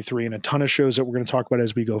 1993 and a ton of shows that we're going to talk about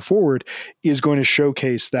as we go forward, is going to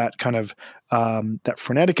showcase that kind of that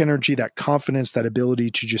frenetic energy, that confidence, that ability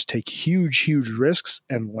to just take huge risks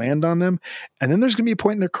and land on them. And then there's going to be a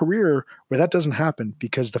point in their career where that doesn't happen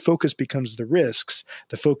because the focus becomes the risks.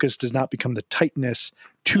 The focus does not become the tightness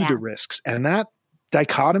to the risks. And that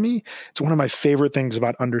dichotomy, it's one of my favorite things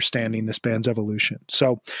about understanding this band's evolution.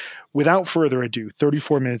 So without further ado,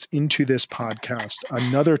 34 minutes into this podcast,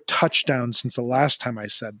 another touchdown since the last time I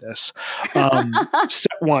said this.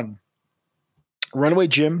 Set one, Runaway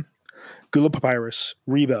Jim, Gula Papyrus,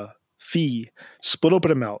 Reba, Fee, Split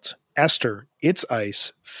Open and Melt, Esther, It's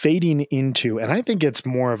Ice, fading into, and I think it's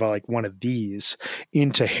more of a, like one of these,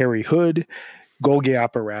 into Harry Hood, Golgi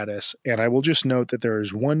Apparatus. And I will just note that there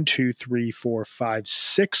is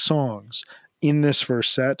 6 songs in this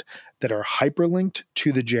first set that are hyperlinked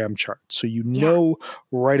to the jam chart. So you know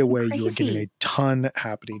right away you are getting a ton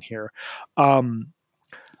happening here. I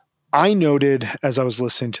noted as I was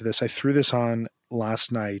listening to this, I threw this on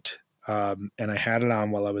last night, and I had it on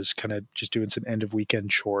while I was kind of just doing some end of weekend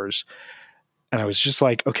chores. And I was just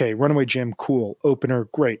like, okay, Runaway Jim, cool. Opener,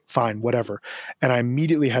 great, fine, whatever. And I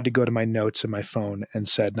immediately had to go to my notes in my phone and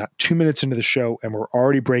said, not 2 minutes into the show, and we're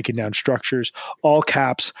already breaking down structures, all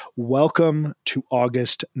caps, welcome to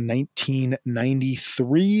August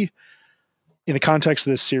 1993. In the context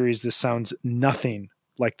of this series, this sounds nothing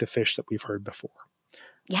like the Fish that we've heard before.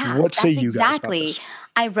 Yeah. What say that's you guys about exactly. this?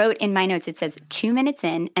 I wrote in my notes, it says 2 minutes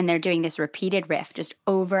in, and they're doing this repeated riff just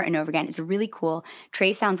over and over again. It's really cool.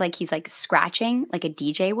 Trey sounds like he's like scratching like a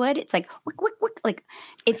DJ would. It's like, wick, wick, wick. Like,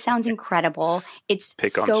 it sounds incredible. It's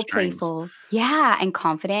Pick on so strings. playful. Yeah. And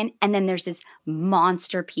confident. And then there's this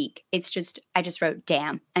monster peak. It's just, I just wrote,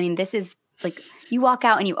 damn. I mean, this is like, you walk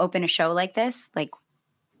out and you open a show like this, like,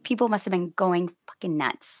 people must have been going fucking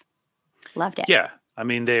nuts. Loved it. Yeah. I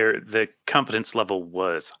mean, the confidence level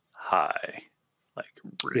was high, like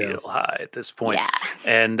real high at this point. Yeah.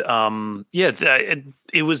 And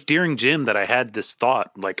it was during gym that I had this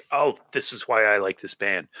thought, like, oh, this is why I like this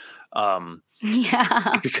band.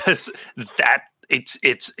 Yeah. Because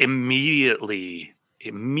it's immediately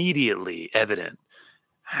evident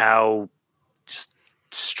how just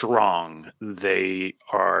strong they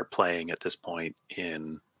are playing at this point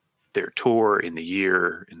in their tour, in the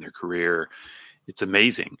year, in their career. It's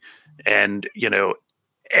amazing. And,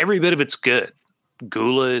 every bit of it's good.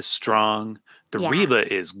 Gula is strong. The Yeah.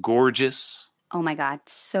 Reba is gorgeous. Oh my God.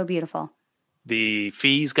 So beautiful. The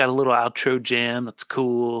Fee's got a little outro jam. That's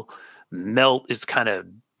cool. Melt is kind of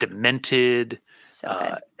demented. So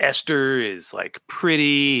good. Esther is like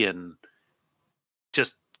pretty and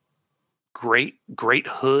just great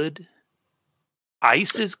hood.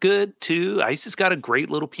 Ice is good too. Ice has got a great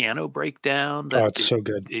little piano breakdown. Oh, it's so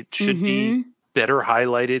good. It should be better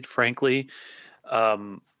highlighted, frankly.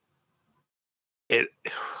 God,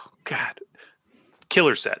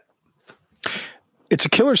 killer set. It's a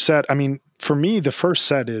killer set. I mean, for me, the first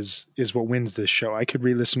set is what wins this show. I could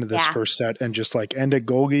re-listen to this first set and just like end at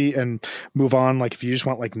Golgi and move on. Like if you just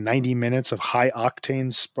want like 90 minutes of high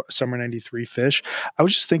octane Summer 93 Phish. I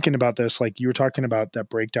was just thinking about this. Like you were talking about that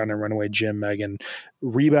breakdown in Runaway Jim, Megan.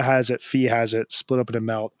 Reba has it, Fee has it, Split Up into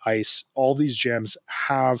Melt, Ice. All these jams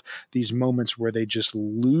have these moments where they just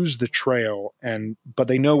lose the trail but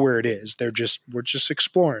they know where it is. We're just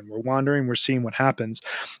exploring, we're wandering, we're seeing what happens.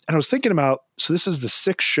 And I was thinking about, so this is the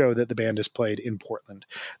 6th show that the band has played in Portland.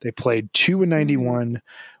 They played 2 in 91,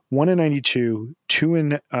 1 in 92, 2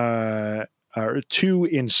 in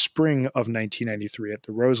spring of 1993 at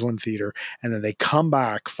the Roseland Theater, and then they come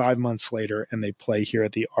back 5 months later and they play here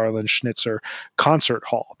at the Arlen Schnitzer Concert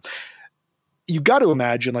Hall. You got to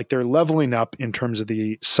imagine like they're leveling up in terms of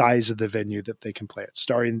the size of the venue that they can play at.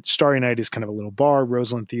 Starry Night is kind of a little bar.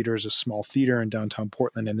 Roseland Theater is a small theater in downtown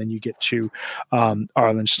Portland, and then you get to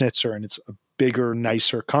Arlen Schnitzer, and it's a bigger,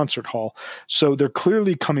 nicer concert hall. So they're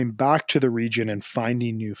clearly coming back to the region and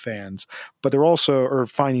finding new fans, but they're also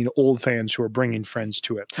finding old fans who are bringing friends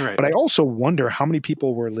to it. Right. But I also wonder how many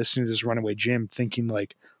people were listening to this Runaway Jim thinking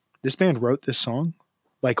like, this band wrote this song?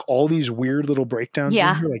 Like all these weird little breakdowns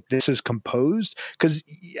in here, like this is composed? Because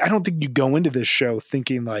I don't think you go into this show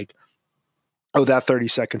thinking like, oh, that 30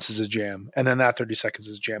 seconds is a jam, and then that 30 seconds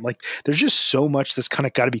is a jam. Like there's just so much that's kind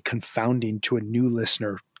of got to be confounding to a new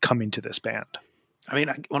listener coming to this band. I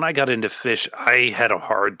mean, when I got into Phish, I had a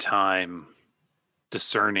hard time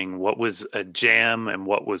discerning what was a jam and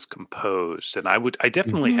what was composed. And I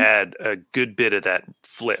definitely had a good bit of that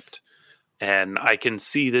flipped. And I can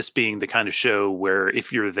see this being the kind of show where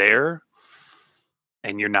if you're there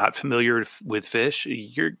and you're not familiar with Phish,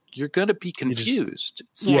 you're going to be confused.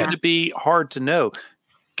 It's going to be hard to know.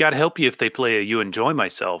 God help you if they play a You Enjoy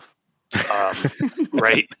Myself,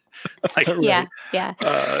 right? Like,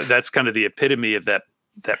 that's kind of the epitome of that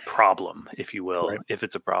problem, if you will, if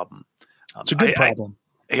it's a problem. It's a good problem.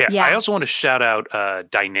 I also want to shout out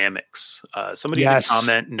Dynamics. Somebody in the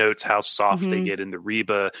comment notes how soft they get in the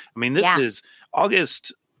Reba. I mean, this is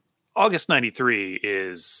August 93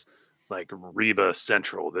 is like Reba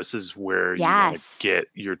Central. This is where you want to get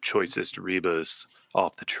your choicest Rebas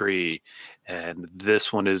off the tree. And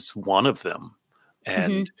this one is one of them.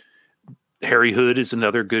 And Harry Hood is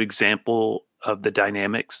another good example of the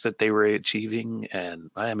dynamics that they were achieving.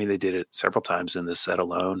 And I mean, they did it several times in this set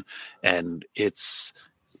alone. And it's,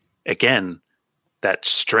 again, that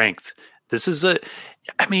strength. This is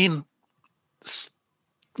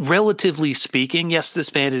relatively speaking, yes, this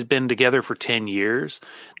band had been together for 10 years.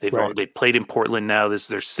 They played in Portland now. This is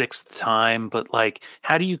their 6th time. But like,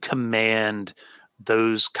 how do you command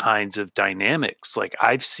those kinds of dynamics? Like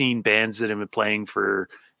I've seen bands that have been playing for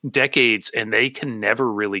decades and they can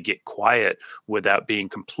never really get quiet without being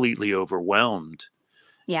completely overwhelmed.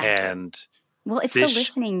 Yeah. And well, it's the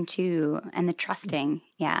listening too and the trusting.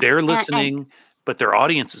 Yeah. They're listening, but their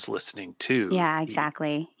audience is listening too. Yeah,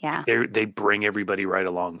 exactly. Yeah. They bring everybody right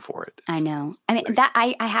along for it. I know. I mean, that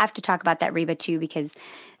I have to talk about that Reba too, because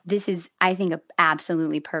this is, I think, a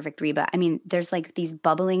absolutely perfect Reba. I mean, there's like these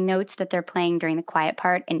bubbling notes that they're playing during the quiet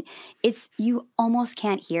part, and you almost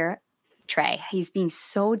can't hear Trey. He's being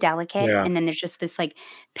so delicate. Yeah. And then there's just this like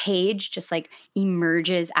page just like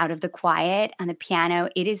emerges out of the quiet on the piano.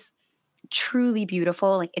 It is truly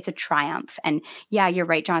beautiful. Like it's a triumph. And yeah, you're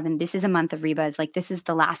right, Jonathan. This is a month of Rebas. Like this is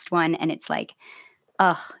the last one. And it's like,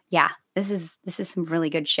 oh yeah, this is some really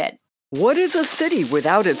good shit. What is a city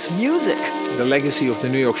without its music? The legacy of the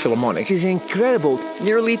New York Philharmonic is incredible.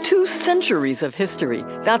 Nearly 2 centuries of history.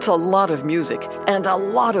 That's a lot of music and a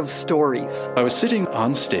lot of stories. I was sitting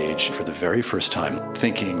on stage for the very first time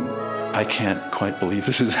thinking, I can't quite believe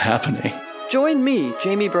this is happening. Join me,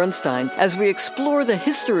 Jamie Bernstein, as we explore the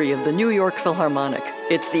history of the New York Philharmonic.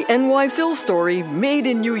 It's the NY Phil story made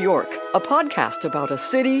in New York, a podcast about a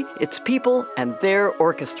city, its people, and their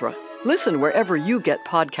orchestra. Listen wherever you get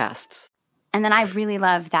podcasts. And then I really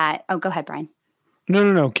love that. Oh, go ahead, Brian.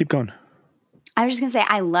 No. Keep going. I was just going to say,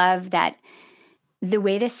 I love that the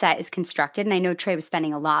way this set is constructed, and I know Trey was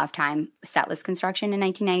spending a lot of time setlist construction in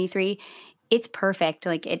 1993. It's perfect.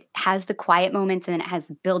 Like it has the quiet moments and then it has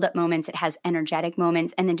the build-up moments. It has energetic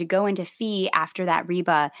moments. And then to go into Fee after that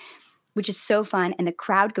Reba, which is so fun. And the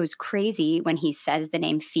crowd goes crazy when he says the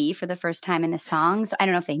name Fee for the first time in the song. So I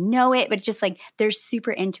don't know if they know it, but it's just like they're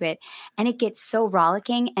super into it. And it gets so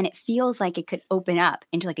rollicking and it feels like it could open up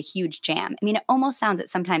into like a huge jam. I mean, it almost sounds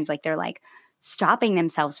sometimes like they're like stopping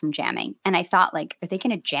themselves from jamming. And I thought like, are they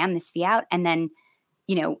going to jam this Fee out? And then,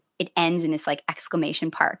 you know, it ends in this like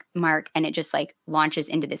exclamation mark and it just like launches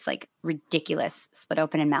into this like ridiculous split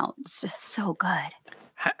open and melt. It's just so good.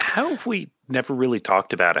 How have we never really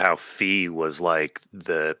talked about how Fee was like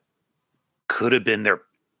could have been their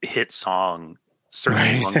hit song,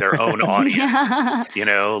 certainly among their own audience, you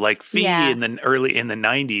know, like Fee in the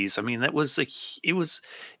 90s. I mean, that was it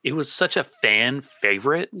was such a fan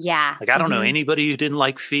favorite. Yeah. Like, I don't know anybody who didn't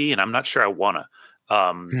like Fee, and I'm not sure I wanna.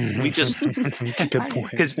 We just, That's a good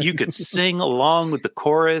point. because you could sing along with the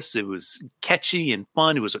chorus. It was catchy and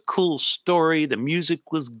fun. It was a cool story. The music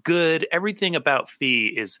was good. Everything about Fee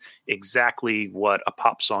is exactly what a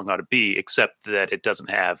pop song ought to be, except that it doesn't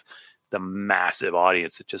have the massive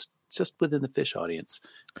audience. It's just within the Phish audience.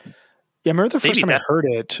 Yeah, I remember the first Maybe time I heard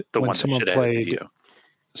it when someone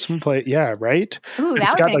played, yeah, right? Ooh,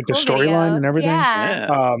 it's got like the storyline and everything.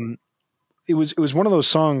 Yeah. It was one of those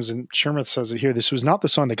songs, and Shermith says it here. This was not the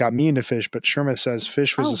song that got me into Phish, but Shermith says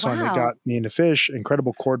Phish was the song that got me into Phish.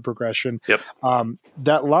 Incredible chord progression. Yep.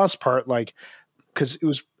 That last part, like, because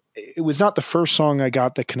it was not the first song I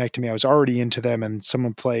got that connected me. I was already into them, and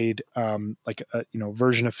someone played like a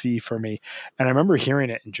version of Fee for me, and I remember hearing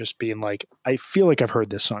it and just being like, I feel like I've heard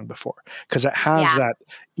this song before, because it has that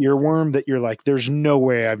earworm that you're like, there's no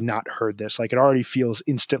way I've not heard this. Like, it already feels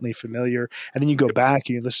instantly familiar, and then you go back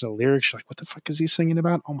and you listen to the lyrics, you're like, what the fuck is he singing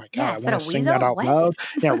about? Oh my god, I want to sing that out loud.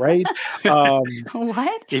 Yeah, right.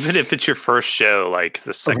 What? Even if it's your first show, like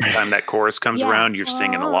the second time that chorus comes around, you're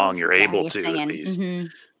singing along. You're able to singing. at least. Mm-hmm.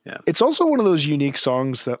 Yeah. It's also one of those unique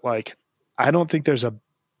songs that, like, I don't think there's a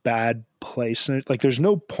bad place in it. Like, there's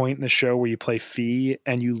no point in the show where you play Fee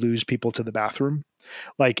and you lose people to the bathroom.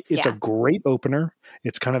 Like, it's a great opener.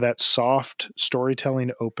 It's kind of that soft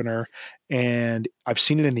storytelling opener. And I've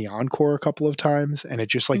seen it in the encore a couple of times, and it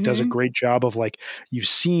just like does a great job of, like, you've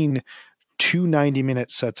seen 2 90-minute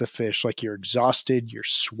sets of Phish. Like, you're exhausted, you're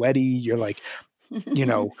sweaty, you're like,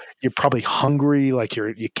 you're probably hungry, like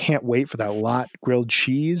you can't wait for that lot grilled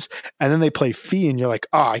cheese, and then they play Fee and you're like,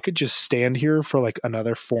 I could just stand here for like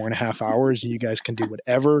another 4.5 hours and you guys can do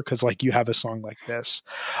whatever, because like you have a song like this.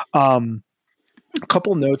 A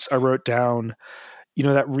couple notes I wrote down,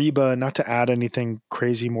 that Reba, not to add anything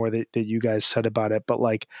crazy more that you guys said about it, but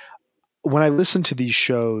like when I listen to these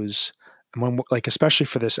shows, and when, like, especially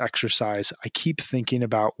for this exercise, I keep thinking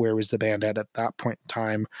about where was the band at that point in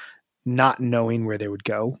time, not knowing where they would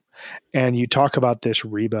go. And you talk about this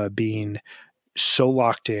Reba being so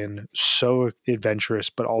locked in, so adventurous,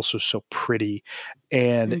 but also so pretty.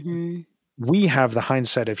 And we have the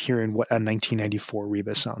hindsight of hearing what a 1994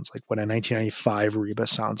 Reba sounds like, what a 1995 Reba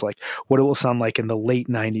sounds like, what it will sound like in the late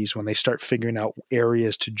 90s when they start figuring out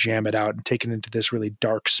areas to jam it out and take it into this really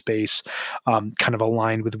dark space, kind of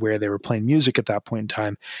aligned with where they were playing music at that point in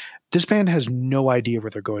time. This band has no idea where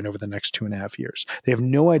they're going over the next 2.5 years. They have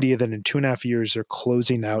no idea that in 2.5 years, they're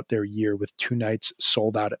closing out their year with 2 nights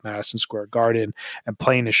sold out at Madison Square Garden and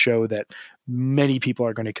playing a show that many people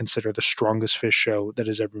are going to consider the strongest Phish show that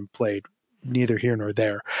has ever been played, neither here nor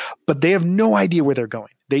there. But they have no idea where they're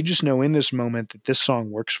going. They just know in this moment that this song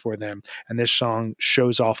works for them, and this song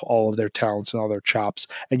shows off all of their talents and all their chops.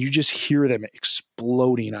 And you just hear them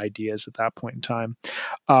exploding ideas at that point in time.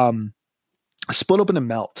 Split Open and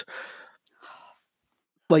Melt.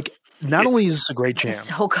 Like, not only is this a great jam. It's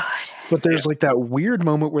so good. but there's like that weird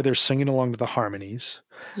moment where they're singing along to the harmonies.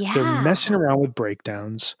 Yeah. They're messing around with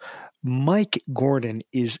breakdowns. Mike Gordon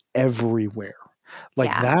is everywhere. Like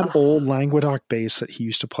that old Languedoc bass that he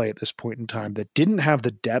used to play at this point in time that didn't have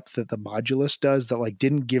the depth that the Modulus does, that like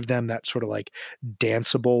didn't give them that sort of like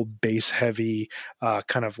danceable, bass heavy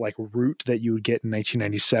kind of like root that you would get in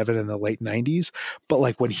 1997 and the late 90s. But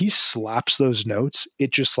like when he slaps those notes,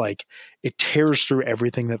 it just like, it tears through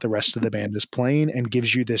everything that the rest of the band is playing and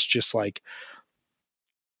gives you this just like,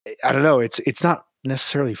 I don't know, it's not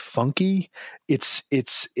necessarily funky. It's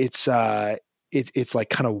like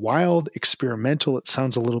kind of wild, experimental. It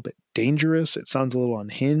sounds a little bit dangerous. It sounds a little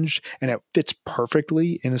unhinged, and it fits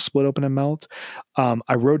perfectly in a Split Open and Melt.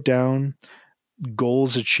 I wrote down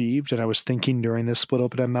goals achieved, and I was thinking during this Split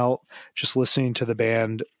Open and Melt, just listening to the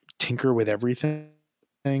band tinker with everything.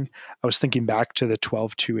 I was thinking back to the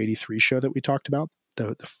 12/2/83 show that we talked about,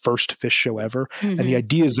 the first Phish show ever. And the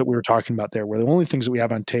ideas that we were talking about there were the only things that we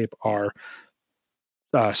have on tape are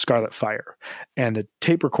Scarlet Fire. And the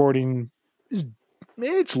tape recording,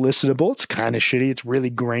 it's listenable. It's kind of shitty. It's really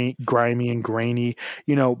grimy and grainy,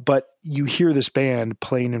 but you hear this band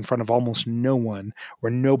playing in front of almost no one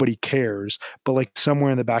where nobody cares. But like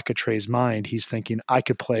somewhere in the back of Trey's mind, he's thinking, I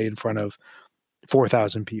could play in front of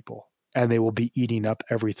 4,000 people and they will be eating up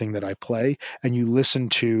everything that I play. And you listen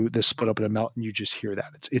to the Split Open and Melt and you just hear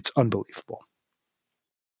that. It's unbelievable.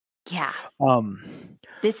 Yeah.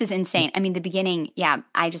 This is insane. I mean, the beginning,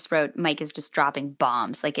 I just wrote Mike is just dropping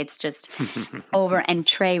bombs. Like it's just over. And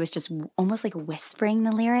Trey was just almost like whispering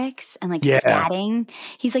the lyrics and like scatting.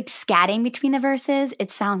 He's like scatting between the verses.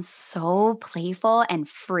 It sounds so playful and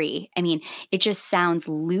free. I mean, it just sounds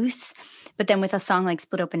loose. But then with a song like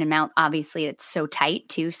Split Open and Melt, obviously it's so tight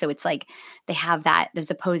too. So it's like they have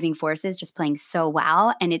those opposing forces just playing so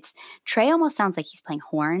well. And Trey almost sounds like he's playing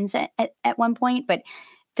horns at one point, but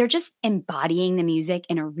they're just embodying the music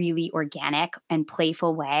in a really organic and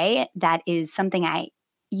playful way. That is something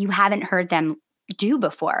you haven't heard them do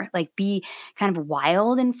before, like be kind of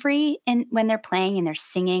wild and free when they're playing and they're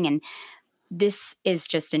singing. And this is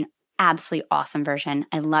just an absolutely awesome version.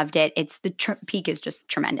 I loved it. The peak is just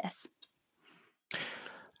tremendous.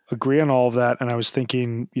 Agree on all of that. And I was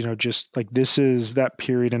thinking, just like this is that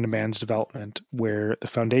period in a band's development where the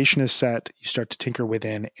foundation is set. You start to tinker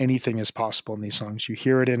within. Anything is possible in these songs. You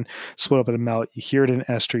hear it in Split Up and Melt. You hear it in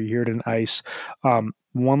Esther. You hear it in Ice.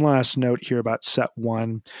 One last note here about set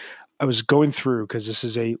one. I was going through because this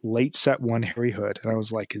is a late set one Harry Hood. And I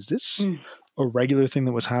was like, is this a regular thing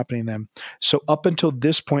that was happening then? So up until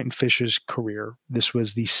this point in Phish's career, this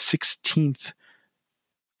was the 16th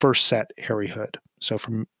first set Harry Hood. So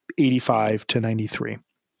from 85 to 93.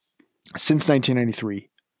 Since 1993,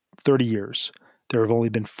 30 years, there have only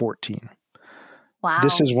been 14. Wow.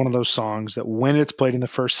 This is one of those songs that when it's played in the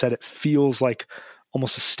first set, it feels like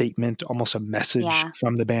almost a statement, almost a message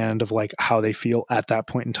from the band of like how they feel at that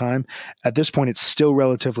point in time. At this point, it's still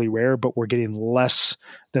relatively rare, but we're getting less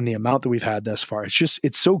than the amount that we've had thus far.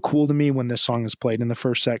 It's so cool to me when this song is played in the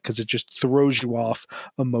first set because it just throws you off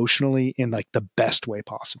emotionally in like the best way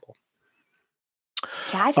possible.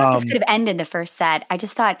 Yeah, I thought this could have ended the first set. I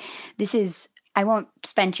just thought I won't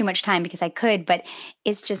spend too much time because I could, but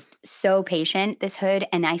it's just so patient, this Hood.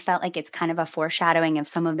 And I felt like it's kind of a foreshadowing of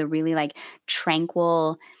some of the really like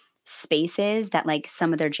tranquil spaces that like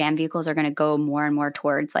some of their jam vehicles are going to go more and more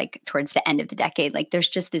towards the end of the decade. Like there's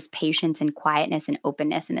just this patience and quietness and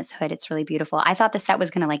openness in this Hood. It's really beautiful. I thought the set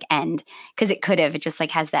was going to like end because it could have. It just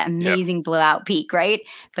like has that amazing blowout peak, right?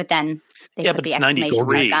 But then they put but the it's exclamation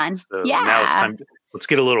mark on. So now it's time. Let's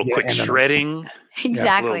get a little quick shredding.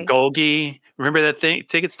 Exactly. A little Golgi. Remember that thing?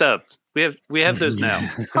 Ticket stubs. We have those now.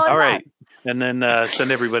 All right. And then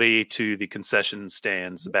send everybody to the concession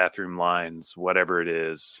stands, the bathroom lines, whatever it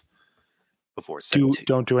is. Before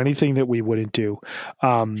don't do anything that we wouldn't do.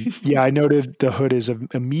 I noted the Hood is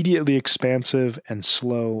immediately expansive and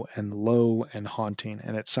slow and low and haunting,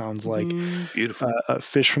 and it sounds like it's beautiful. A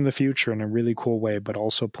Phish from the future in a really cool way, but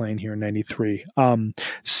also playing here in '93.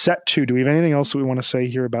 Set two. Do we have anything else that we want to say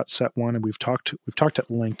here about set one? And we've talked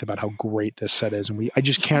at length about how great this set is, and I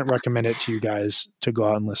just can't recommend it to you guys to go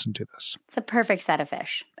out and listen to this. It's a perfect set of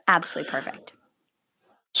Phish. Absolutely perfect.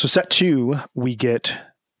 So set two, we get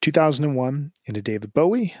 2001 into David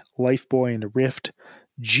Bowie, Lifeboy into Rift,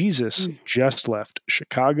 Jesus Just Left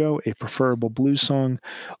Chicago, a preferable blues song,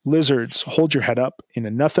 Lizards, Hold Your Head Up into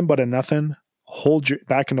Nothing But a Nothing, Hold Your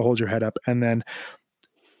Head Up, and then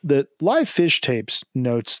the live Fish tapes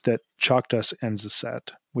notes that Chalk Dust ends the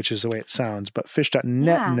set, which is the way it sounds, but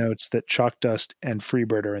Fish.net notes that Chalk Dust and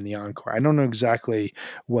Freebird are in the encore. I don't know exactly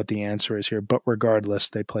what the answer is here, but regardless,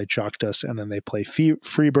 they play Chalk Dust and then they play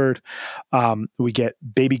Freebird. We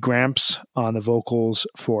get Baby Gramps on the vocals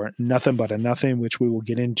for Nothing But a Nothing, which we will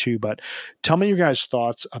get into, but tell me your guys'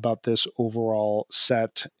 thoughts about this overall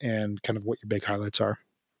set and kind of what your big highlights are.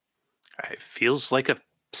 It feels like a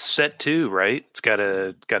set too, right? It's got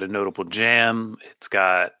a notable jam. It's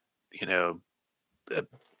got, a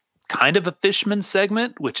kind of a Fishman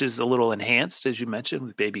segment, which is a little enhanced, as you mentioned,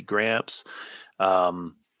 with Baby Gramps.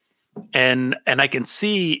 And I can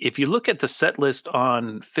see, if you look at the set list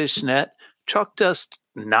on Fishnet, Chalk Dust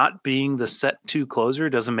not being the set 2 closer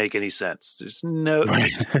doesn't make any sense. There's no,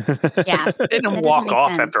 yeah, they didn't walk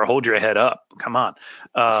off after Hold Your Head Up. Come on.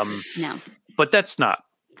 No, but that's not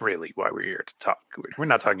really why we're here to talk. We're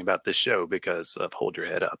not talking about this show because of Hold Your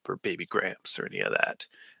Head Up or Baby Gramps or any of that.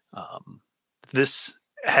 This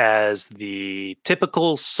has the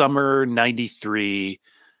typical summer 93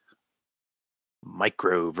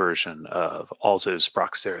 micro version of Also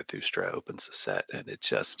Sprach Zarathustra opens the set, and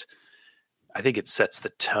I think it sets the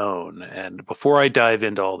tone. And before I dive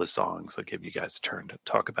into all the songs, I'll give you guys a turn to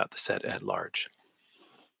talk about the set at large.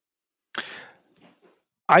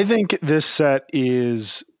 I think this set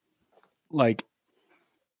is like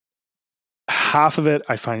half of it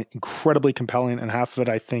I find incredibly compelling, and half of it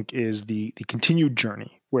I think is the continued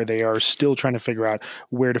journey where they are still trying to figure out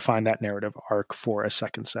where to find that narrative arc for a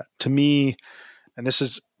second set. To me, and this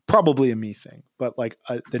is probably a me thing, but like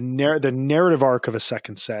the narrative arc of a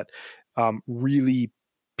second set really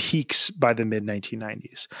peaks by the mid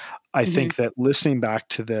 1990s. I think that listening back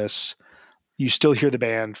to this, you still hear the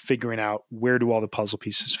band figuring out where do all the puzzle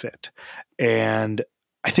pieces fit. And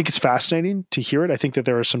I think it's fascinating to hear it. I think that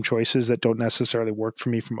there are some choices that don't necessarily work for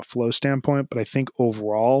me from a flow standpoint, but I think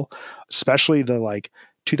overall, especially the like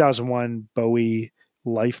 2001 Bowie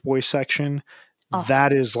Lifeboy section,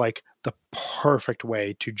 that is like the perfect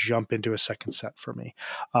way to jump into a second set for me.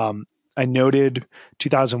 I noted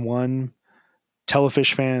 2001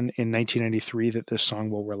 Telefish fan in 1993 that this song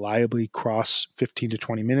will reliably cross 15 to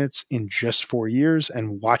 20 minutes in just 4 years,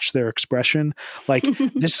 and watch their expression. Like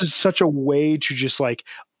this is such a way to just like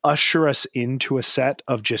usher us into a set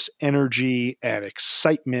of just energy and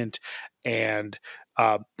excitement and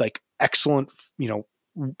like excellent,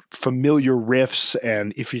 familiar riffs.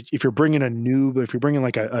 And if you're bringing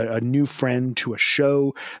like a new friend to a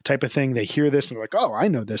show type of thing, they hear this and they're like, oh, I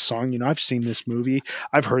know this song. I've seen this movie.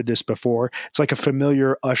 I've heard this before. It's like a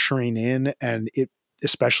familiar ushering in. And it,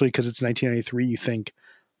 especially because it's 1993, you think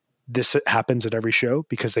this happens at every show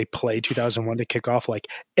because they play 2001 to kick off like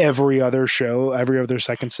every other show, every other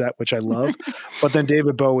second set, which I love. But then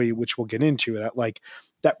David Bowie, which we'll get into,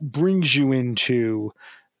 that brings you into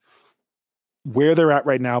where they're at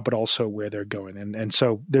right now, but also where they're going. And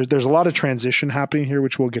so there's a lot of transition happening here,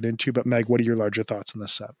 which we'll get into. But Meg, what are your larger thoughts on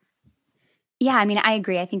this set? Yeah, I mean, I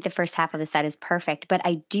agree. I think the first half of the set is perfect, but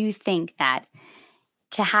I do think that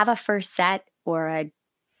to have a first set or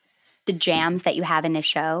the jams that you have in the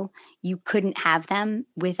show, you couldn't have them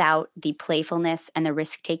without the playfulness and the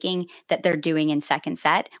risk-taking that they're doing in second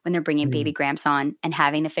set when they're bringing Baby Gramps on and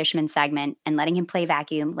having the Fishman segment and letting him play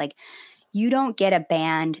Vacuum. Like, you don't get a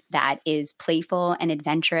band that is playful and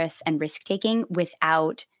adventurous and risk-taking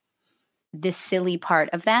without this silly part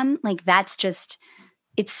of them. Like, that's just,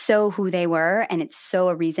 it's so who they were, and it's so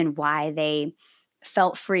a reason why they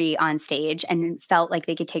felt free on stage and felt like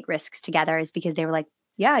they could take risks together, is because they were like,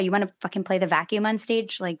 yeah, you want to fucking play the Vacuum on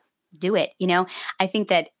stage? Like, do it. I think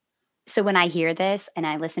that, so when I hear this and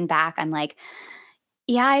I listen back, I'm like,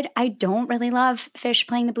 yeah, I don't really love Fish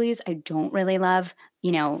playing the blues. I don't really love,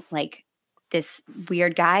 like this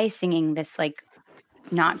weird guy singing this like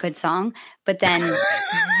not good song. But then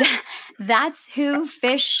that's who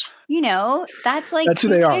Fish, that's like that's who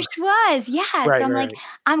who they Fish are. was. Yeah. Right, so I'm right. like,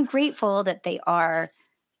 I'm grateful that they are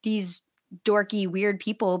these dorky, weird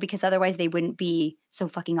people, because otherwise they wouldn't be so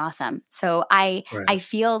fucking awesome. So I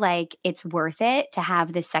feel like it's worth it to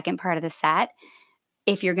have this second part of the set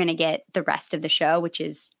if you're going to get the rest of the show, which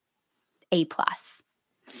is A+.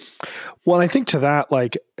 Well, I think to that,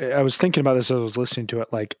 like, I was thinking about this as I was listening to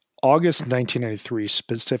it, like August 1993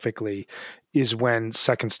 specifically is when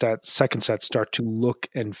second sets start to look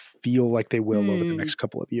and feel like they will over the next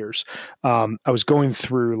couple of years. I was going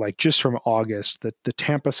through, like, just from August, the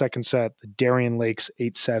Tampa second set, the Darien Lakes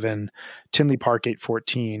 8-7, Tinley Park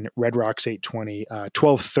 8-14, Red Rocks 8-20,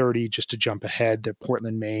 12-30, just to jump ahead, the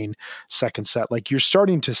Portland, Maine second set. Like, you're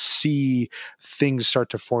starting to see things start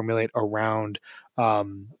to formulate around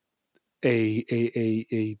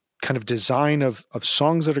a kind of design of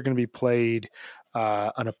songs that are going to be played,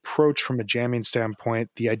 an approach from a jamming standpoint,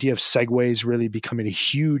 the idea of segues really becoming a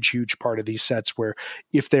huge part of these sets, where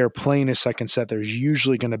if they're playing a second set, there's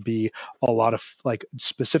usually going to be a lot of like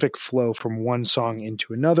specific flow from one song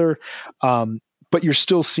into another. But you're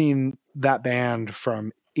still seeing that band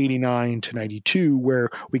from 89 to 92 where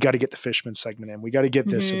we got to get the Fishman segment in, we got to get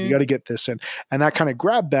this in, we got to get this in. And that kind of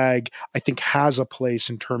grab bag, I think, has a place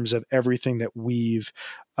in terms of everything that we've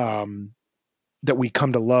that we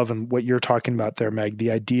come to love. And what you're talking about there, Meg, the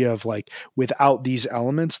idea of like, without these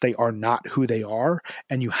elements, they are not who they are.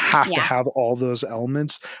 And you have to have all those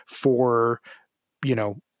elements for, you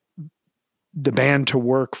know, the band to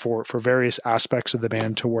work, for various aspects of the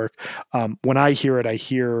band to work. When I hear it, I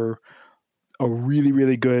hear a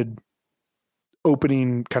really good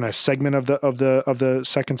opening kind of segment of the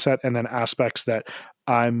second set, and then aspects that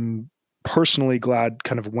I'm personally glad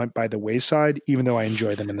kind of went by the wayside, even though I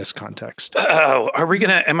enjoy them in this context. Oh,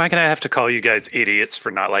 am I gonna have to call you guys idiots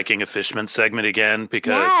for not liking a Fishman segment again?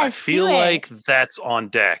 Because I feel like that's on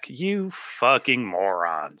deck. You fucking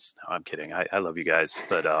morons. No, I'm kidding. I love you guys,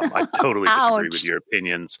 but I totally disagree with your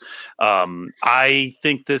opinions. I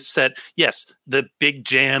think this set, yes, the big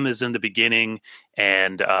jam is in the beginning,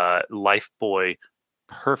 and Life Boy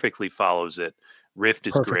perfectly follows it. Rift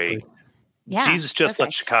is great. Yeah, Jesus Just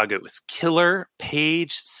Left Chicago is killer.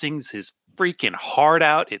 Page sings his freaking heart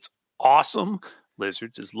out. It's awesome.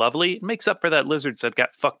 Lizards is lovely. It makes up for that Lizards that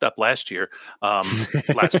got fucked up last year,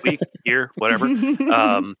 last week, year, whatever.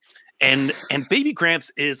 And Baby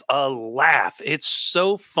Gramps is a laugh. It's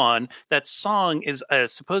so fun. That song is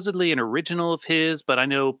supposedly an original of his, but I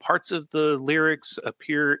know parts of the lyrics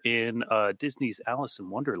appear in Disney's Alice in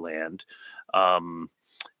Wonderland.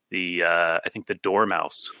 I think the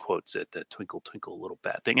Dormouse quotes it, the twinkle, twinkle, little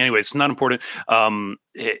bat thing. Anyway, it's not important. I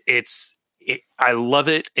love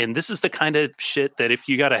it. And this is the kind of shit that if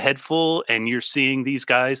you got a head full and you're seeing these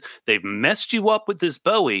guys, they've messed you up with this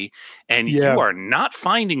Bowie, and you are not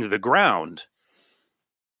finding the ground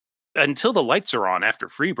until the lights are on after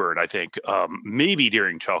Freebird, I think. Maybe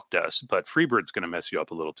during Chalk Dust, but Freebird's going to mess you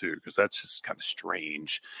up a little too, because that's just kind of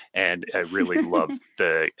strange. And I really love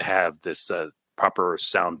to have this proper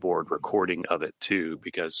soundboard recording of it too,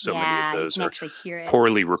 because so many of those are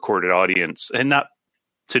poorly recorded audience, and not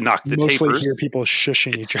to knock the mostly tapers. Hear people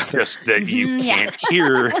shushing each other. Just that you can't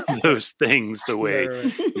hear those things the way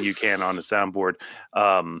you can on a soundboard.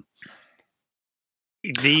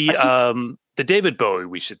 The David Bowie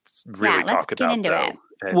we should really talk about though.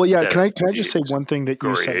 Well, yeah. Can I just say one thing that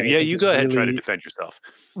you said? Yeah, you go ahead and try to defend yourself.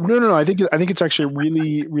 No. I think it's actually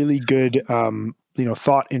really good.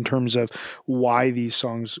 Thought in terms of why these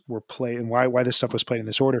songs were played and why this stuff was played in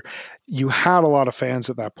this order. You had a lot of fans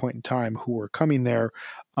at that point in time who were coming there.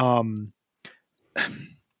 I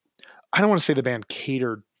don't want to say the band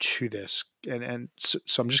catered to this, and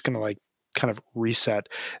so I'm just going to kind of reset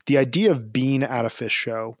the idea of being at a Phish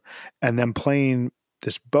show and then playing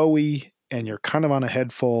this Bowie, and you're kind of on a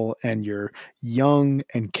head full and you're young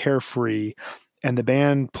and carefree, and the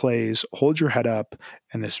band plays Hold Your Head Up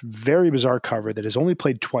and this very bizarre cover that is only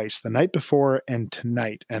played twice, the night before and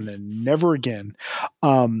tonight, and then never again.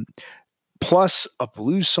 Plus a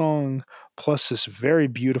blues song, plus this very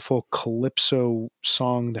beautiful calypso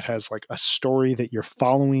song that has like a story that you're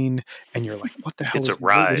following, and you're like, what the hell it's is a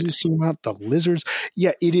ride. What is this about? The Lizards?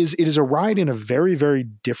 Yeah, it is a ride in a very, very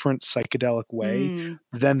different psychedelic way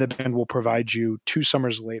than the band will provide you 2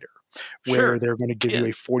 summers later, where they're going to give you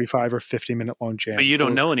a 45 or 50 minute long jam. But you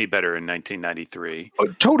don't know any better in 1993. Oh,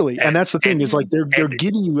 totally. And that's the thing, is like they're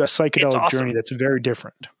giving you a psychedelic journey that's very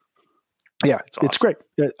different. Yeah, it's great.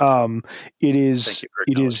 It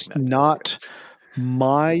is not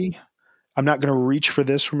I'm not going to reach for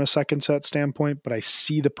this from a second set standpoint, but I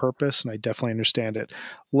see the purpose and I definitely understand it.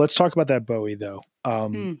 Let's talk about that Bowie though.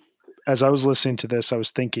 As I was listening to this, I was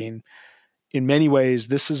thinking, in many ways,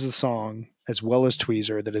 this is the song, as well as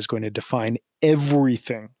Tweezer, that is going to define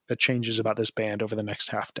everything that changes about this band over the next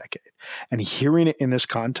half decade. And hearing it in this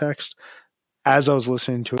context, as I was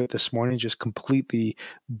listening to it this morning, just completely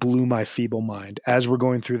blew my feeble mind. As we're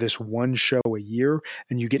going through this one show a year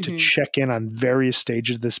and you get to check in on various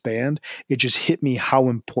stages of this band, it just hit me how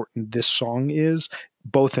important this song is,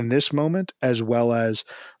 both in this moment as well as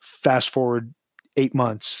fast forward 8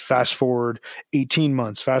 months, fast forward 18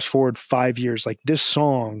 months, fast forward 5 years. Like, this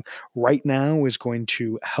song right now is going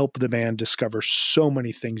to help the band discover so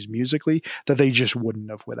many things musically that they just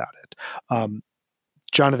wouldn't have without it.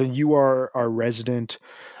 Jonathan, you are our resident.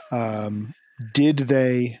 Did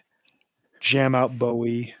they jam out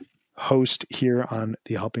Bowie, host here on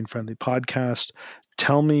the Helping Friendly podcast?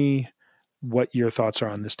 Tell me what your thoughts are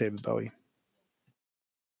on this David Bowie.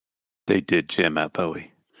 They did jam out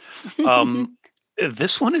Bowie.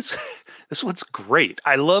 This one's great.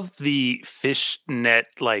 I love the fishnet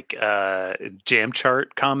jam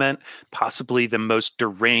chart comment. Possibly the most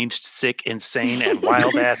deranged, sick, insane, and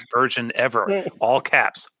wild ass version ever. All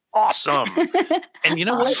caps. Awesome. And you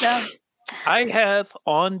know what? I have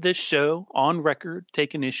on this show, on record,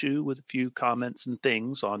 taken issue with a few comments and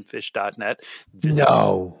things on fish.net. This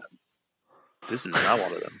is not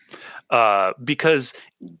one of them. Because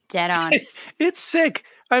dead on. It's sick.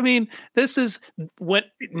 I mean, this is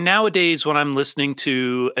nowadays when I'm listening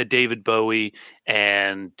to a David Bowie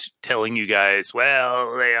and telling you guys,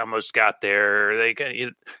 well, they almost got there.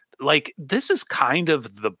 This is kind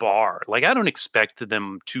of the bar. Like, I don't expect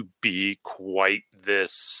them to be quite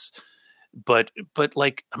this, but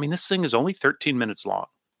I mean, this thing is only 13 minutes long.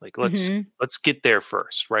 Like, let's get there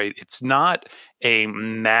first, right? It's not a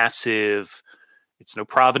massive, it's no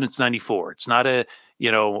Providence 94. It's not a,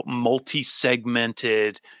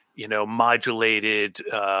 multi-segmented, modulated,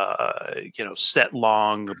 set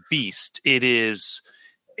long beast. It is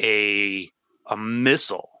a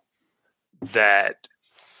missile that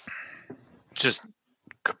just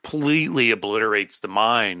completely obliterates the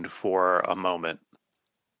mind for a moment,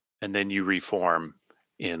 and then you reform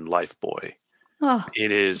in Lifeboy. Oh,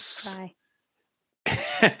 it is.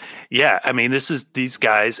 Yeah, I mean, this is these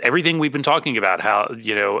guys. Everything we've been talking about, how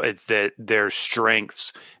that their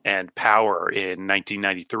strengths and power in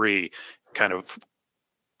 1993 kind of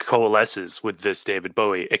coalesces with this David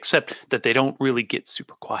Bowie, except that they don't really get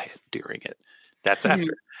super quiet during it. That's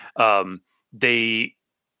after. They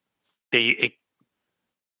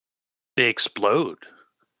explode.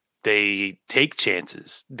 They take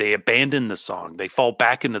chances. They abandon the song. They fall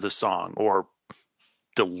back into the song, or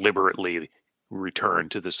deliberately return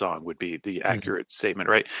to the song would be the accurate statement,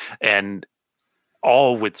 right? And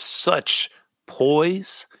all with such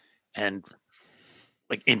poise and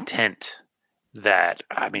intent that,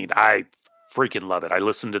 I mean, I freaking love it. I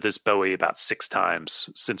listened to this Bowie about 6 times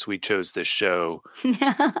since we chose this show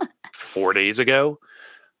 4 days ago.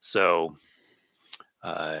 So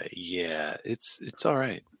yeah, it's all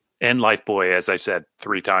right. And Lifeboy, as I've said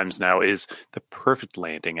 3 times now, is the perfect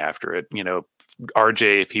landing after it.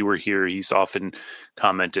 RJ, if he were here, he's often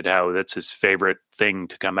commented how that's his favorite thing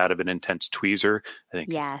to come out of an intense tweezer. I think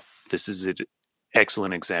this is an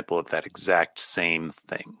excellent example of that exact same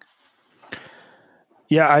thing.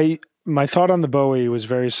 Yeah, my thought on the Bowie was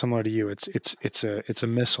very similar to you. It's a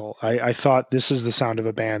missile. I thought this is the sound of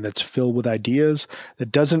a band that's filled with ideas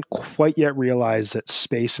that doesn't quite yet realize that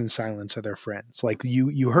space and silence are their friends. Like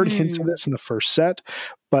you heard hints of this in the first set,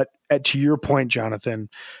 but to your point, Jonathan,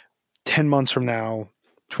 10 months from now,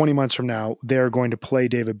 20 months from now, they're going to play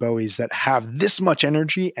David Bowies that have this much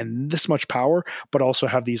energy and this much power, but also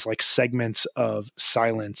have these segments of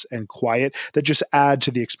silence and quiet that just add to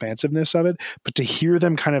the expansiveness of it. But to hear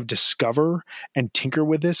them kind of discover and tinker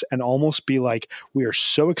with this and almost be like, we are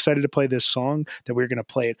so excited to play this song that we're going to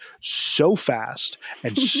play it so fast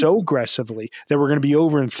and so aggressively that we're going to be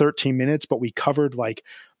over in 13 minutes, but we covered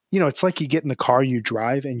it's like you get in the car, you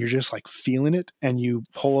drive, and you're just feeling it, and you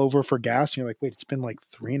pull over for gas, and you're like, wait, it's been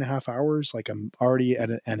 3.5 hours. I'm already at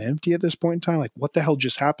an empty at this point in time. What the hell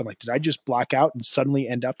just happened? Did I just black out and suddenly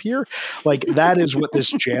end up here? That is what this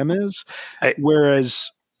jam is.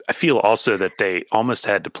 Whereas I feel also that they almost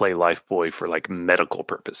had to play Lifeboy for medical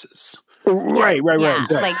purposes. Right.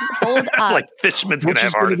 Hold up. Fishman's going to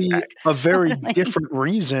have a heart attack. A very different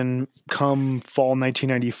reason come fall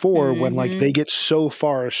 1994 when they get so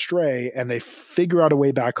far astray and they figure out a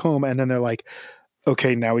way back home, and then they're like,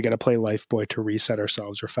 okay, now we got to play Lifeboy to reset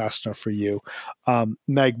ourselves, or Fast Enough for You.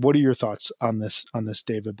 Meg, what are your thoughts on this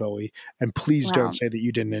David Bowie? And please don't say that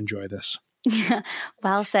you didn't enjoy this.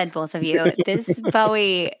 Well said, both of you. This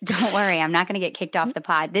Bowie, don't worry, I'm not going to get kicked off the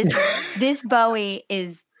pod. This Bowie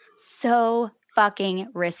is so fucking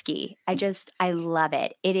risky. I love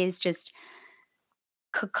it. It is just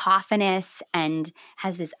cacophonous and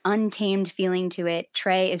has this untamed feeling to it.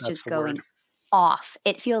 Trey is just going off.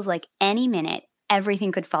 It feels like any minute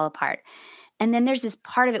everything could fall apart. And then there's this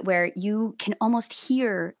part of it where you can almost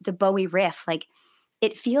hear the Bowie riff.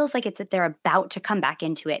 It feels like it's that they're about to come back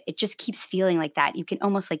into it. It just keeps feeling like that. You can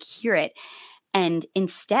almost hear it. And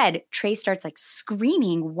instead, Trey starts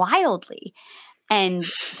screaming wildly. And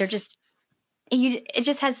they're just, it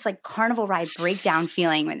just has this carnival ride breakdown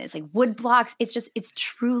feeling when there's wood blocks. It's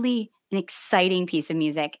truly an exciting piece of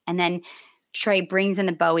music. And then Trey brings in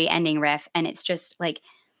the Bowie ending riff, and it's just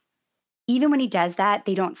even when he does that,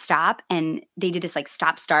 they don't stop, and they do this like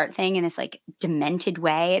stop start thing in this like demented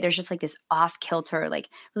way. There's just like this off kilter, like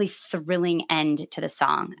really thrilling end to the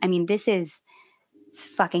song. I mean, it's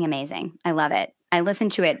fucking amazing. I love it. I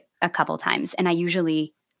listened to it a couple times, and I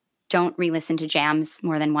usually don't re-listen to jams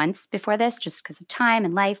more than once before this, just because of time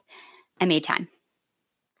and life. I made time.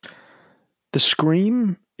 The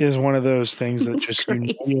scream is one of those things that just,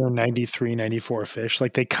 you know, 93, 94 Phish.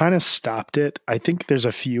 Like, they kind of stopped it. I think there's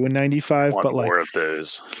a few in 95, but like more of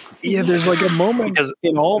those. Yeah, there's like a moment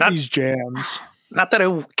in all these jams. Not that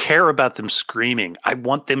I care about them screaming. I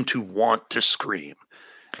want them to want to scream.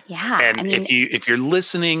 Yeah. And I mean, if you're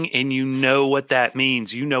listening and you know what that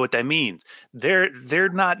means, you know what that means. They're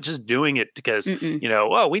not just doing it because, you know,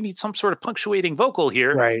 oh, we need some sort of punctuating vocal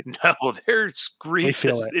here. Right. No, they're screaming. They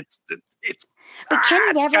feel it. It's but can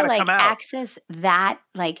you it's ever gotta come like out. access that,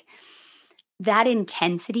 like that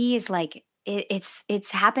intensity is like,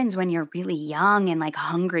 it's happens when you're really young and like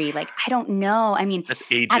hungry. Like, I don't know. I mean, That's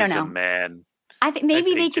I don't know. ageism, man. I think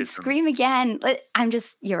maybe That's they could ageism. scream again.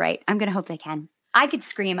 You're right. I'm going to hope they can. I could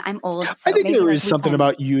scream. I'm old. So I think maybe, there like, is we something can.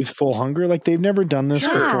 about youthful hunger. Like, they've never done this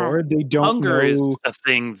Yeah. before. They don't Hunger know. is a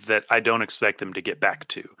thing that I don't expect them to get back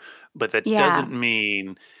to, but that Yeah. doesn't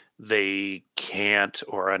mean they can't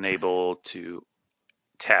or are unable to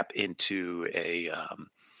tap into a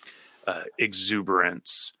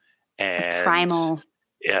exuberance and primal.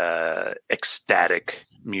 ecstatic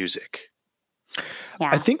music.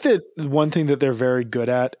 Yeah. I think that one thing that they're very good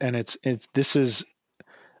at, and this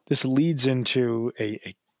leads into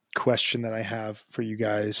a question that I have for you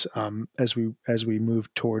guys as we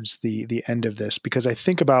move towards the end of this, because I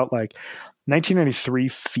think about like 1993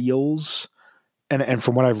 feels, and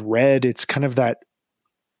from what I've read, it's kind of that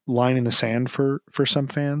line in the sand for some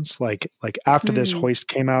fans. Like after this, Hoist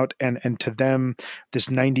came out, and to them,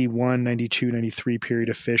 this 91, 92, 93 period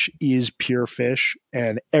of Phish is pure Phish,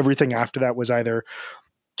 and everything after that was either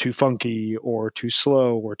too funky or too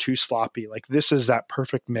slow or too sloppy. Like, this is that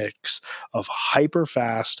perfect mix of hyper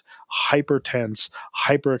fast, hyper tense,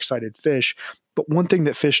 hyper excited Phish. But one thing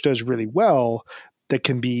that Phish does really well that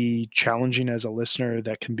can be challenging as a listener,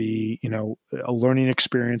 that can be, you know, a learning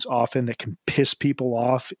experience often, that can piss people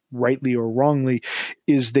off rightly or wrongly,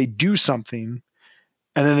 is they do something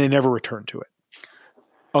and then they never return to it.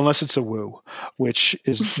 Unless it's a woo, which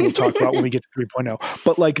is we'll talk about when we get to 3.0.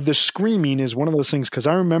 But like, the screaming is one of those things, because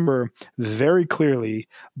I remember very clearly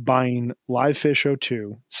buying Live Phish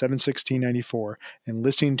 02, 7/16/94, and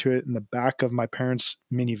listening to it in the back of my parents'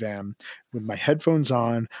 minivan with my headphones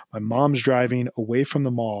on. My mom's driving away from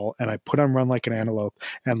the mall, and I put on Run Like an Antelope,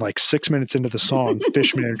 and like 6 minutes into the song,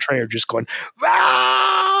 Fishman and Trey are just going, ah!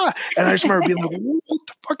 And I just remember being like, what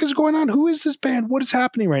the fuck is going on? Who is this band? What is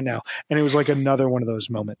happening right now? And it was like another one of those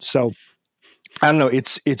moments. So I don't know.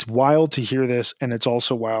 It's wild to hear this, and it's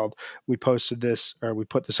also wild. We posted this, or we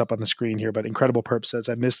put this up on the screen here, but Incredible Perp says,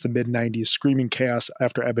 I missed the mid-90s screaming chaos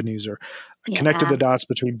after Ebenezer. I connected the dots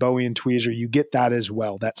between Bowie and Tweezer. You get that as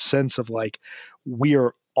well. That sense of like, we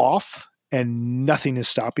are off and nothing is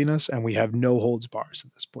stopping us, and we have no holds bars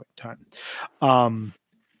at this point in time.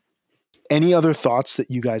 Any other thoughts that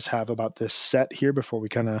you guys have about this set here before we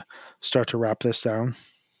kind of start to wrap this down?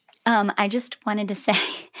 I just wanted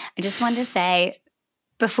to say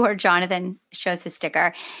before Jonathan shows his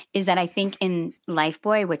sticker, is that I think in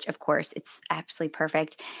Lifeboy, which of course it's absolutely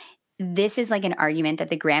perfect, this is like an argument that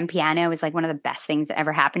the grand piano is like one of the best things that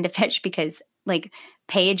ever happened to Phish, because like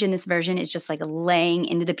Page in this version is just like laying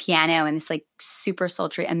into the piano in this like super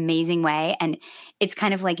sultry, amazing way. And it's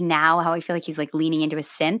kind of like now how I feel like he's like leaning into his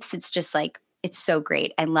synths. It's just like, it's so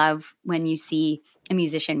great. I love when you see a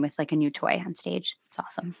musician with like a new toy on stage. It's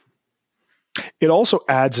awesome. It also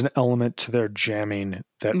adds an element to their jamming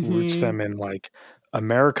that roots them in like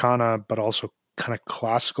Americana, but also kind of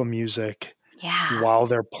classical music. Yeah. While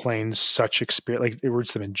they're playing such experience, like it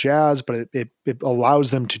roots them in jazz, but it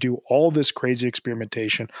allows them to do all this crazy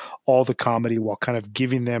experimentation, all the comedy, while kind of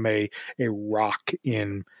giving them a rock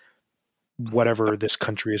in whatever this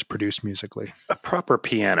country has produced musically. A proper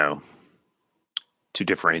piano, to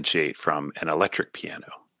differentiate from an electric piano,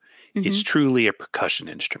 is truly a percussion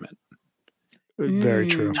instrument. Very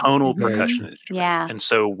true. Tonal percussion instrument. Yeah. And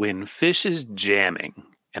so when Phish is jamming,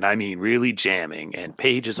 and I mean really jamming, and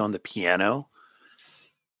Page is on the piano,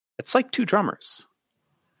 it's like two drummers.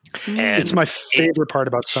 And it's my favorite part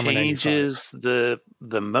about Summer 95. Changes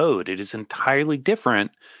the mode. It is entirely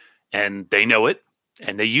different, and they know it,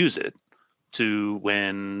 and they use it to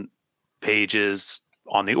when Page is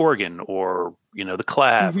on the organ, or you know, the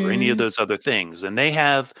clav, or any of those other things. And they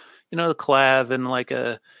have, you know, the clav and like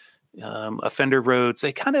a a Fender Rhodes,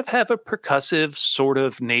 they kind of have a percussive sort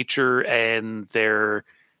of nature and their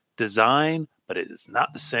design, but it is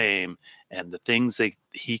not the same. And the things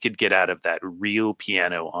he could get out of that real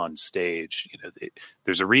piano on stage,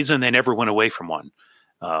 there's a reason they never went away from one.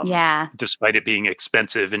 Despite it being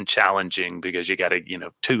expensive and challenging, because you got to,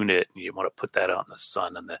 tune it, and you want to put that out in the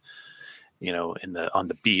sun and on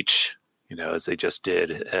the beach, as they just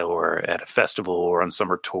did, or at a festival or on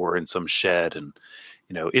summer tour in some shed. And,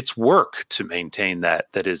 it's work to maintain that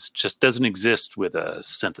is just doesn't exist with a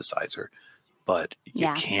synthesizer, but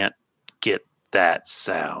you can't get that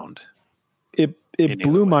sound. It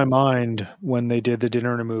blew my mind when they did the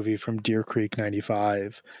Dinner and a Movie from Deer Creek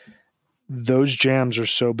 95. Those jams are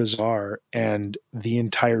so bizarre, and the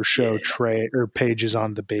entire show Page is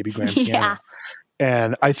on the baby grand piano.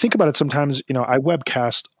 And I think about it sometimes, I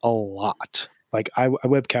webcast a lot. Like I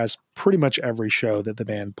webcast pretty much every show that the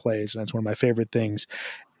band plays, and it's one of my favorite things.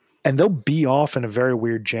 And they'll be off in a very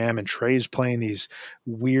weird jam, and Trey's playing these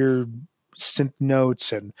weird synth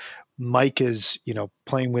notes, and Mike is,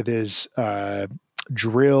 playing with his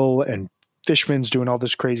drill, and Fishman's doing all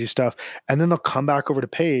this crazy stuff. And then they'll come back over to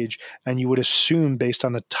Page, and you would assume, based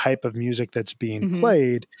on the type of music that's being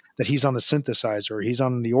played, that he's on the synthesizer, or he's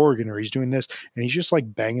on the organ, or he's doing this, and he's just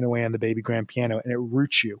like banging away on the baby grand piano, and it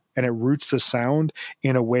roots you, and it roots the sound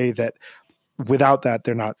in a way that without that,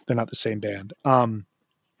 they're not the same band.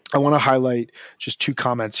 I want to highlight just two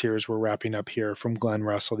comments here as we're wrapping up here from Glenn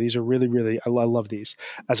Russell. These are really, really, I love these.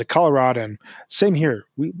 As a Coloradan, same here.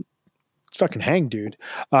 We fucking hang, dude.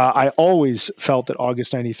 I always felt that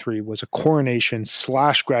August 93 was a coronation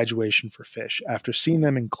 / graduation for Phish. After seeing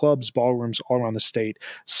them in clubs, ballrooms all around the state,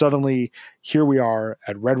 suddenly here we are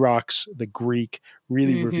at Red Rocks, the Greek,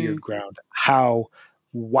 really revered ground.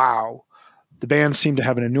 Wow. The band seemed to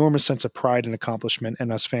have an enormous sense of pride and accomplishment,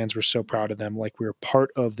 and us fans were so proud of them, like we were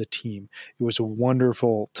part of the team. It was a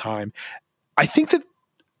wonderful time. I think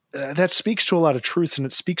that speaks to a lot of truths, and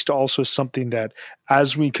it speaks to also something that,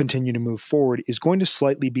 as we continue to move forward, is going to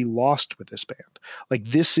slightly be lost with this band. Like,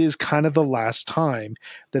 this is kind of the last time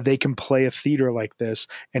that they can play a theater like this,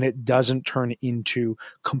 and it doesn't turn into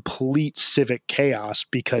complete civic chaos,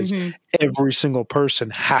 because every single person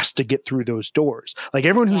has to get through those doors. Like,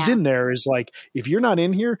 everyone who's in there is like, if you're not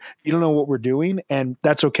in here, you don't know what we're doing, and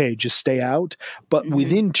that's okay. Just stay out. But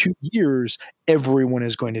within 2 years, everyone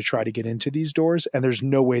is going to try to get into these doors, and there's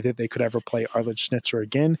no way that they could ever play Arlid Schnitzer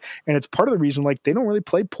again. And it's part of the reason, like, they don't really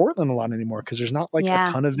play Portland a lot anymore, because there's not like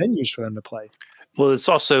a ton of venues for them to play. Well, it's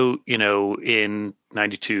also, in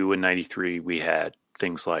 92 and 93, we had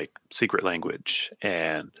things like Secret Language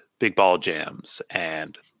and Big Ball Jams,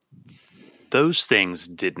 and those things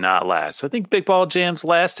did not last. I think Big Ball Jams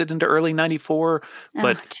lasted into early 94,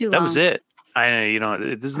 but that was it. I know,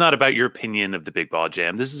 this is not about your opinion of the Big Ball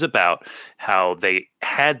Jam. This is about how they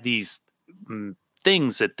had these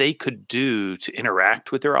things that they could do to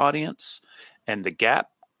interact with their audience, and the gap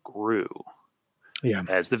grew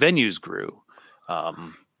as the venues grew.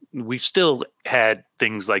 We still had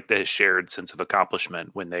things like the shared sense of accomplishment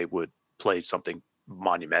when they would play something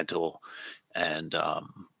monumental, and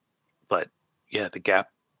but the gap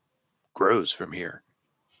grows from here.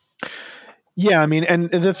 Yeah, I mean,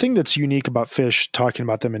 and the thing that's unique about Phish, talking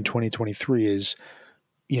about them in 2023, is,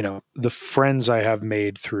 the friends I have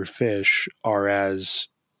made through Phish are as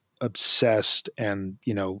obsessed and,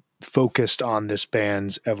 focused on this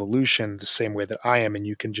band's evolution the same way that I am. And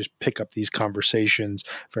you can just pick up these conversations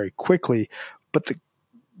very quickly. But the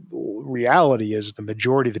reality is, the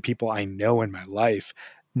majority of the people I know in my life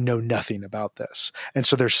know nothing about this. And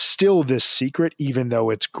so there's still this secret, even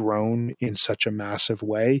though it's grown in such a massive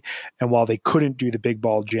way. And while they couldn't do the Big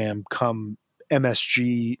Ball Jam come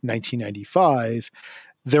MSG 1995,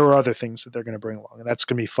 there are other things that they're going to bring along. And that's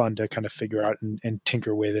going to be fun to kind of figure out and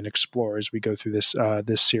tinker with and explore as we go through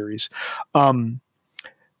this series.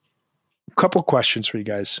 Couple questions for you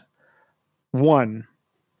guys. One,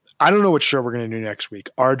 I don't know what show we're going to do next week.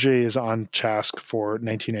 RJ is on task for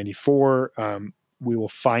 1994. We will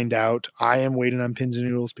find out. I am waiting on Pins and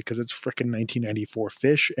Noodles because it's freaking 1994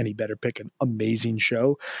 Phish, and he better pick an amazing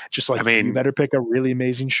show. Just like, you better pick a really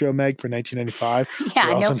amazing show, Meg, for 1995.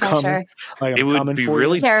 Yeah, no pressure. It would be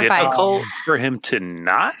really difficult for him to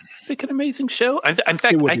not pick an amazing show. In fact,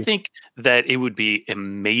 I think that it would be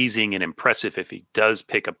amazing and impressive if he does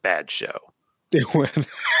pick a bad show. It would. In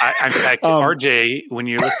fact, RJ, when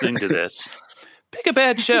you're listening to this, pick a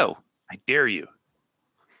bad show. I dare you.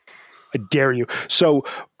 I dare you. So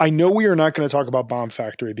I know we are not going to talk about Bomb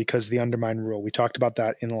Factory because the Undermine rule. We talked about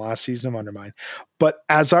that in the last season of Undermine. But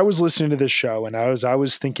as I was listening to this show, and as I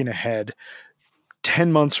was thinking ahead,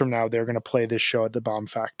 10 months from now, they're going to play this show at the Bomb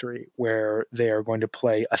Factory where they are going to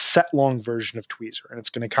play a set-long version of Tweezer. And it's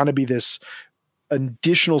going to kind of be this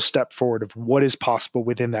additional step forward of what is possible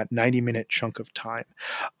within that 90-minute chunk of time.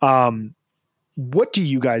 What do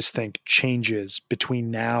you guys think changes between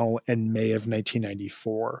now and May of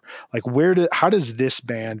 1994? Like, how does this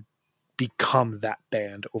band become that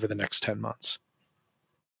band over the next 10 months?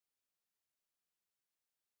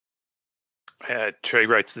 Trey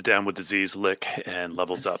writes the Downward Disease lick and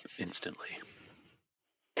levels up instantly.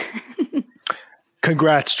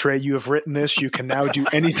 Congrats, Trey. You have written this. You can now do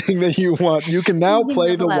anything that you want. You can now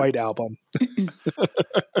play the White Album.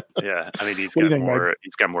 Yeah. I mean, he's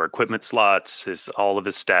got more equipment slots. All of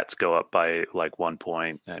his stats go up by like 1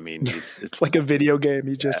 point. I mean, it's like a video game.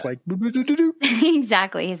 He just like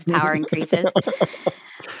exactly. His power increases.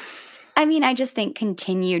 I mean, I just think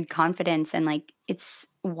continued confidence and like it's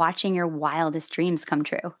watching your wildest dreams come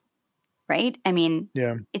true. Right? I mean,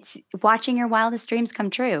 it's watching your wildest dreams come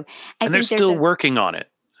true. And they're still working on it.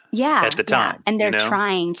 Yeah. At the time. Yeah. And they're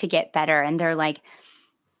trying to get better. And they're like,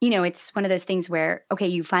 it's one of those things where, okay,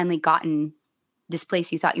 you've finally gotten this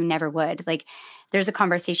place you thought you never would. Like there's a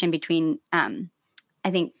conversation between, I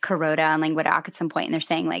think Kuroda and Langwood Ock at some point, and they're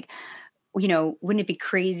saying like, wouldn't it be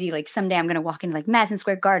crazy? Like someday I'm going to walk into like Madison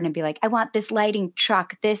Square Garden and be like, I want this lighting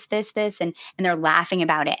truck, this. And they're laughing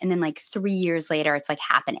about it. And then like 3 years later, it's like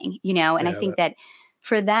happening, And I think that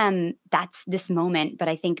for them, that's this moment. But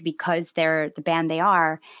I think because they're the band they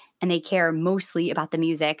are and they care mostly about the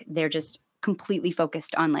music, they're just completely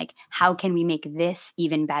focused on like, how can we make this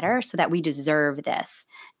even better so that we deserve this?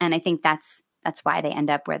 And I think that's why they end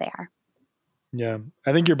up where they are. Yeah,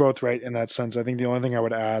 I think you're both right in that sense. I think the only thing I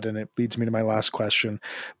would add, and it leads me to my last question,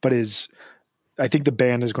 but I think the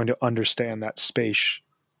band is going to understand that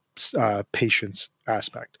patience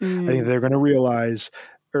aspect. I think they're going to realize,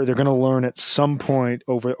 or they're going to learn at some point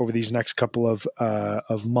over these next couple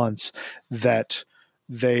of months that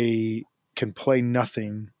they can play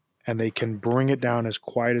nothing and they can bring it down as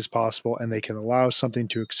quiet as possible and they can allow something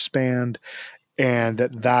to expand, and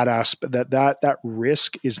that aspect, that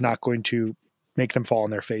risk is not going to make them fall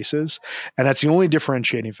on their faces. And that's the only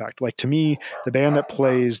differentiating factor. Like to me, the band that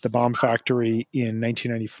plays the Bomb Factory in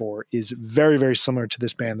 1994 is very, very similar to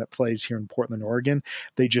this band that plays here in Portland, Oregon.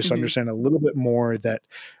 They just understand a little bit more that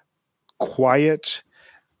quiet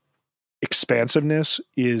expansiveness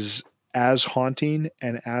is as haunting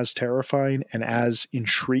and as terrifying and as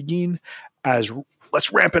intriguing as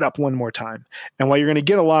let's ramp it up one more time. And while you're going to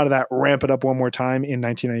get a lot of that ramp it up one more time in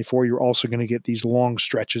 1994, you're also going to get these long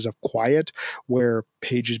stretches of quiet where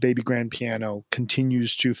Page's Baby Grand Piano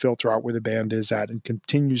continues to filter out where the band is at and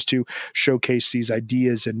continues to showcase these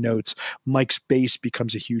ideas and notes. Mike's bass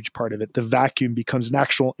becomes a huge part of it. The vacuum becomes an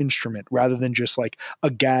actual instrument rather than just like a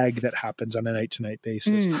gag that happens on a night-to-night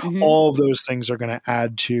basis. All of those things are going to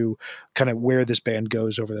add to kind of where this band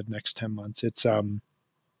goes over the next 10 months. It's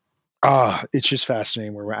just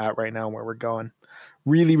fascinating where we're at right now and where we're going.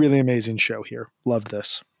 Really, really amazing show here. Loved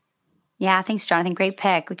this. Yeah, thanks, Jonathan. Great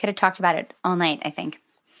pick. We could have talked about it all night, I think.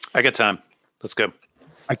 I got time. Let's go.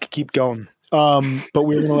 I could keep going. But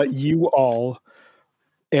we're going to let you all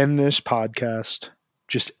end this podcast.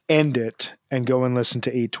 Just end it and go and listen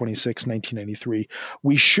to 8/26, 1993.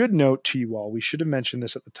 We should note to you all, we should have mentioned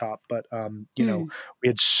this at the top, but we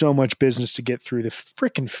had so much business to get through. The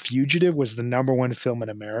freaking Fugitive was the #1 film in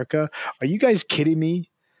America. Are you guys kidding me?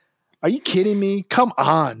 Are you kidding me? Come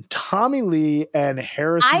on. Tommy Lee and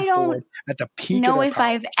Harrison Ford at the peak of their powers.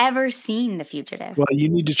 I've ever seen The Fugitive. Well, you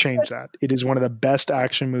need to change that. It is one of the best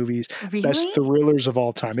action movies, best thrillers of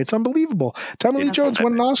all time. It's unbelievable. Tommy Lee Jones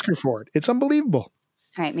won an Oscar for it. It's unbelievable.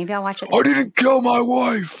 All right, maybe I'll watch it. I didn't kill my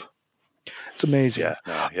wife. It's amazing.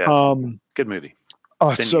 Good movie. Oh,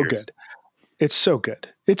 it's so good. It's so good.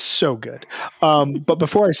 It's so good. But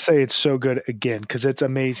before I say it's so good again, because it's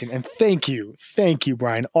amazing, and thank you,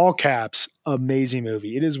 Brian. All caps, amazing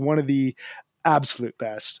movie. It is one of the absolute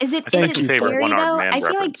best. Is it favorite scary though? I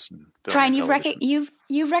feel like Brian,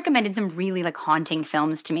 you've recommended some really like haunting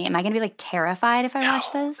films to me. Am I going to be like terrified if I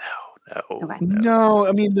watch this? No.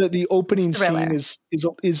 I mean the opening scene is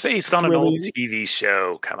based on an old TV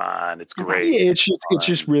show. Come on, it's great. Yeah, it's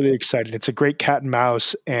just really exciting. It's a great cat and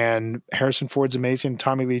mouse, and Harrison Ford's amazing.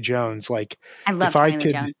 Tommy Lee Jones, like I love Tommy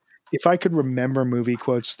Lee Jones. If I could remember movie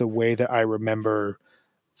quotes the way that I remember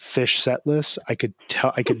Fish Setless, I could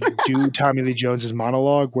do Tommy Lee Jones's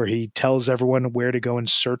monologue where he tells everyone where to go and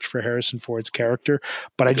search for Harrison Ford's character,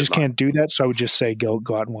 but I just can't do that. So I would just say, go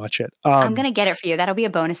out and watch it. I'm going to get it for you. That'll be a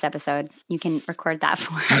bonus episode. You can record that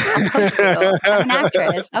for us. I'll coach you. I'm an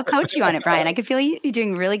actress. I'll coach you on it, Brian. I could feel you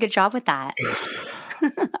doing a really good job with that.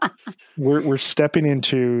 We're stepping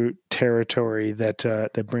into territory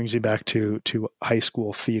that brings you back to high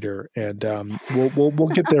school theater, and we'll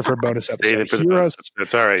get there for a bonus episode. Save it for the bonus.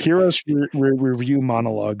 That's all right. Hear us review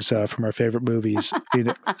monologues from our favorite movies in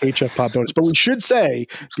HF Pop bonus. But we should say,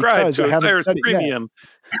 because I haven't said Premium,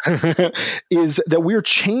 is that we're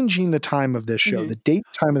changing the time of this show. Mm-hmm. The date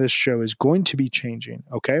time of this show is going to be changing.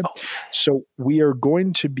 Okay, so we are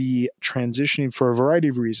going to be transitioning for a variety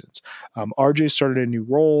of reasons. RJ started a new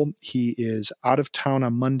role. He is out of town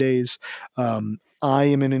on Mondays. I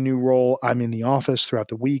am in a new role. I'm in the office throughout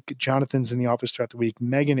the week. Jonathan's in the office throughout the week.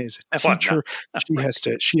 Megan is a teacher.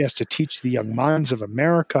 She has to teach the young minds of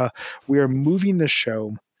America. We are moving the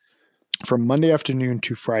show from Monday afternoon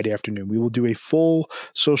to Friday afternoon. We will do a full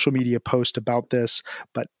social media post about this,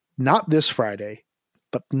 but not this Friday,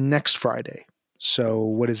 but next Friday. So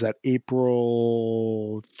what is that,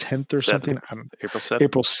 April 10th or something? April 7th.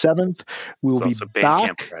 April 7th. We'll be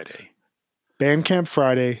back. Bandcamp Friday. Bandcamp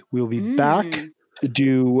Friday. We'll be back to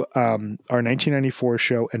do our 1994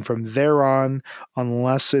 show. And from there on,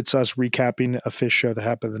 unless it's us recapping a Fish show that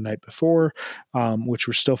happened the night before, which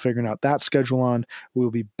we're still figuring out that schedule on,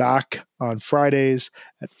 we'll be back on Fridays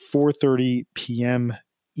at 4:30 p.m.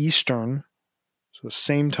 Eastern. So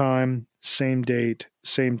same time, same date,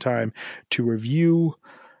 same time to review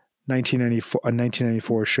a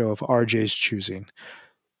 1994 show of RJ's choosing.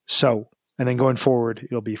 So, and then going forward,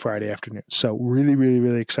 it'll be Friday afternoon. So really, really,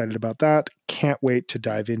 really excited about that. Can't wait to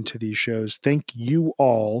dive into these shows. Thank you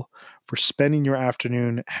all for spending your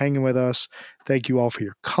afternoon hanging with us. Thank you all for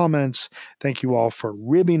your comments. Thank you all for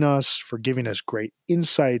ribbing us, for giving us great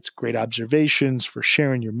insights, great observations, for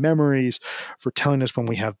sharing your memories, for telling us when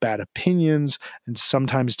we have bad opinions, and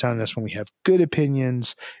sometimes telling us when we have good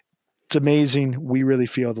opinions. It's amazing. We really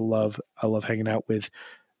feel the love. I love hanging out with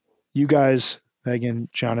you guys, Megan,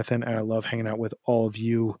 Jonathan, and I love hanging out with all of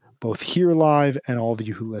you, both here live and all of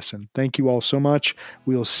you who listen. Thank you all so much.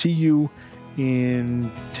 We'll see you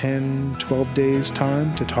in 10, 12 days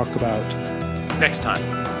time to talk about next time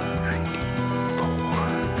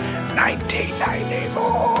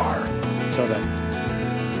 1994. Till then.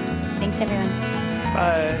 Thanks, everyone.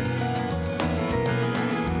 Bye.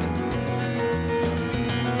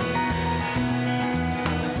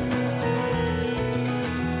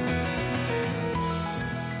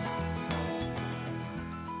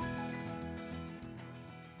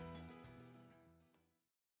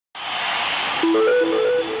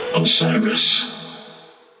 Osiris.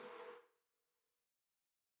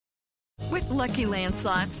 With Lucky Land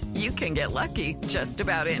Slots, you can get lucky just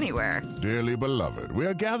about anywhere. Dearly beloved, we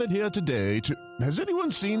are gathered here today to... Has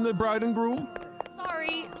anyone seen the bride and groom?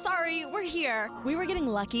 Sorry, we're here. We were getting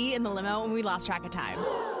lucky in the limo and we lost track of time.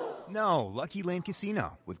 No, Lucky Land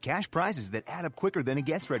Casino, with cash prizes that add up quicker than a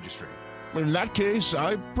guest registry. In that case,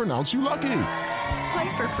 I pronounce you lucky.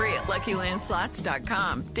 Play for free at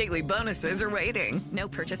LuckyLandSlots.com. Daily bonuses are waiting. No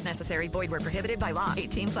purchase necessary. Void where prohibited by law.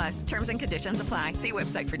 18+. Terms and conditions apply. See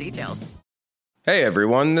website for details. Hey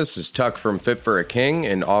everyone, this is Tuck from Fit for a King,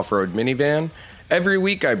 an off-road minivan. Every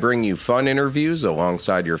week I bring you fun interviews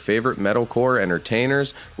alongside your favorite metalcore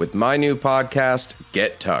entertainers with my new podcast,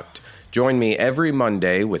 Get Tucked. Join me every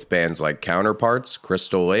Monday with bands like Counterparts,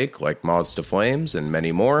 Crystal Lake, like Moths to Flames, and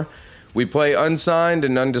many more. We play unsigned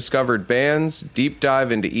and undiscovered bands, deep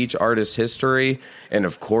dive into each artist's history, and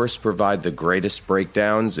of course provide the greatest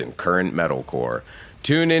breakdowns in current metalcore.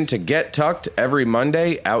 Tune in to Get Tucked every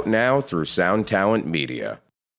Monday, out now through Sound Talent Media.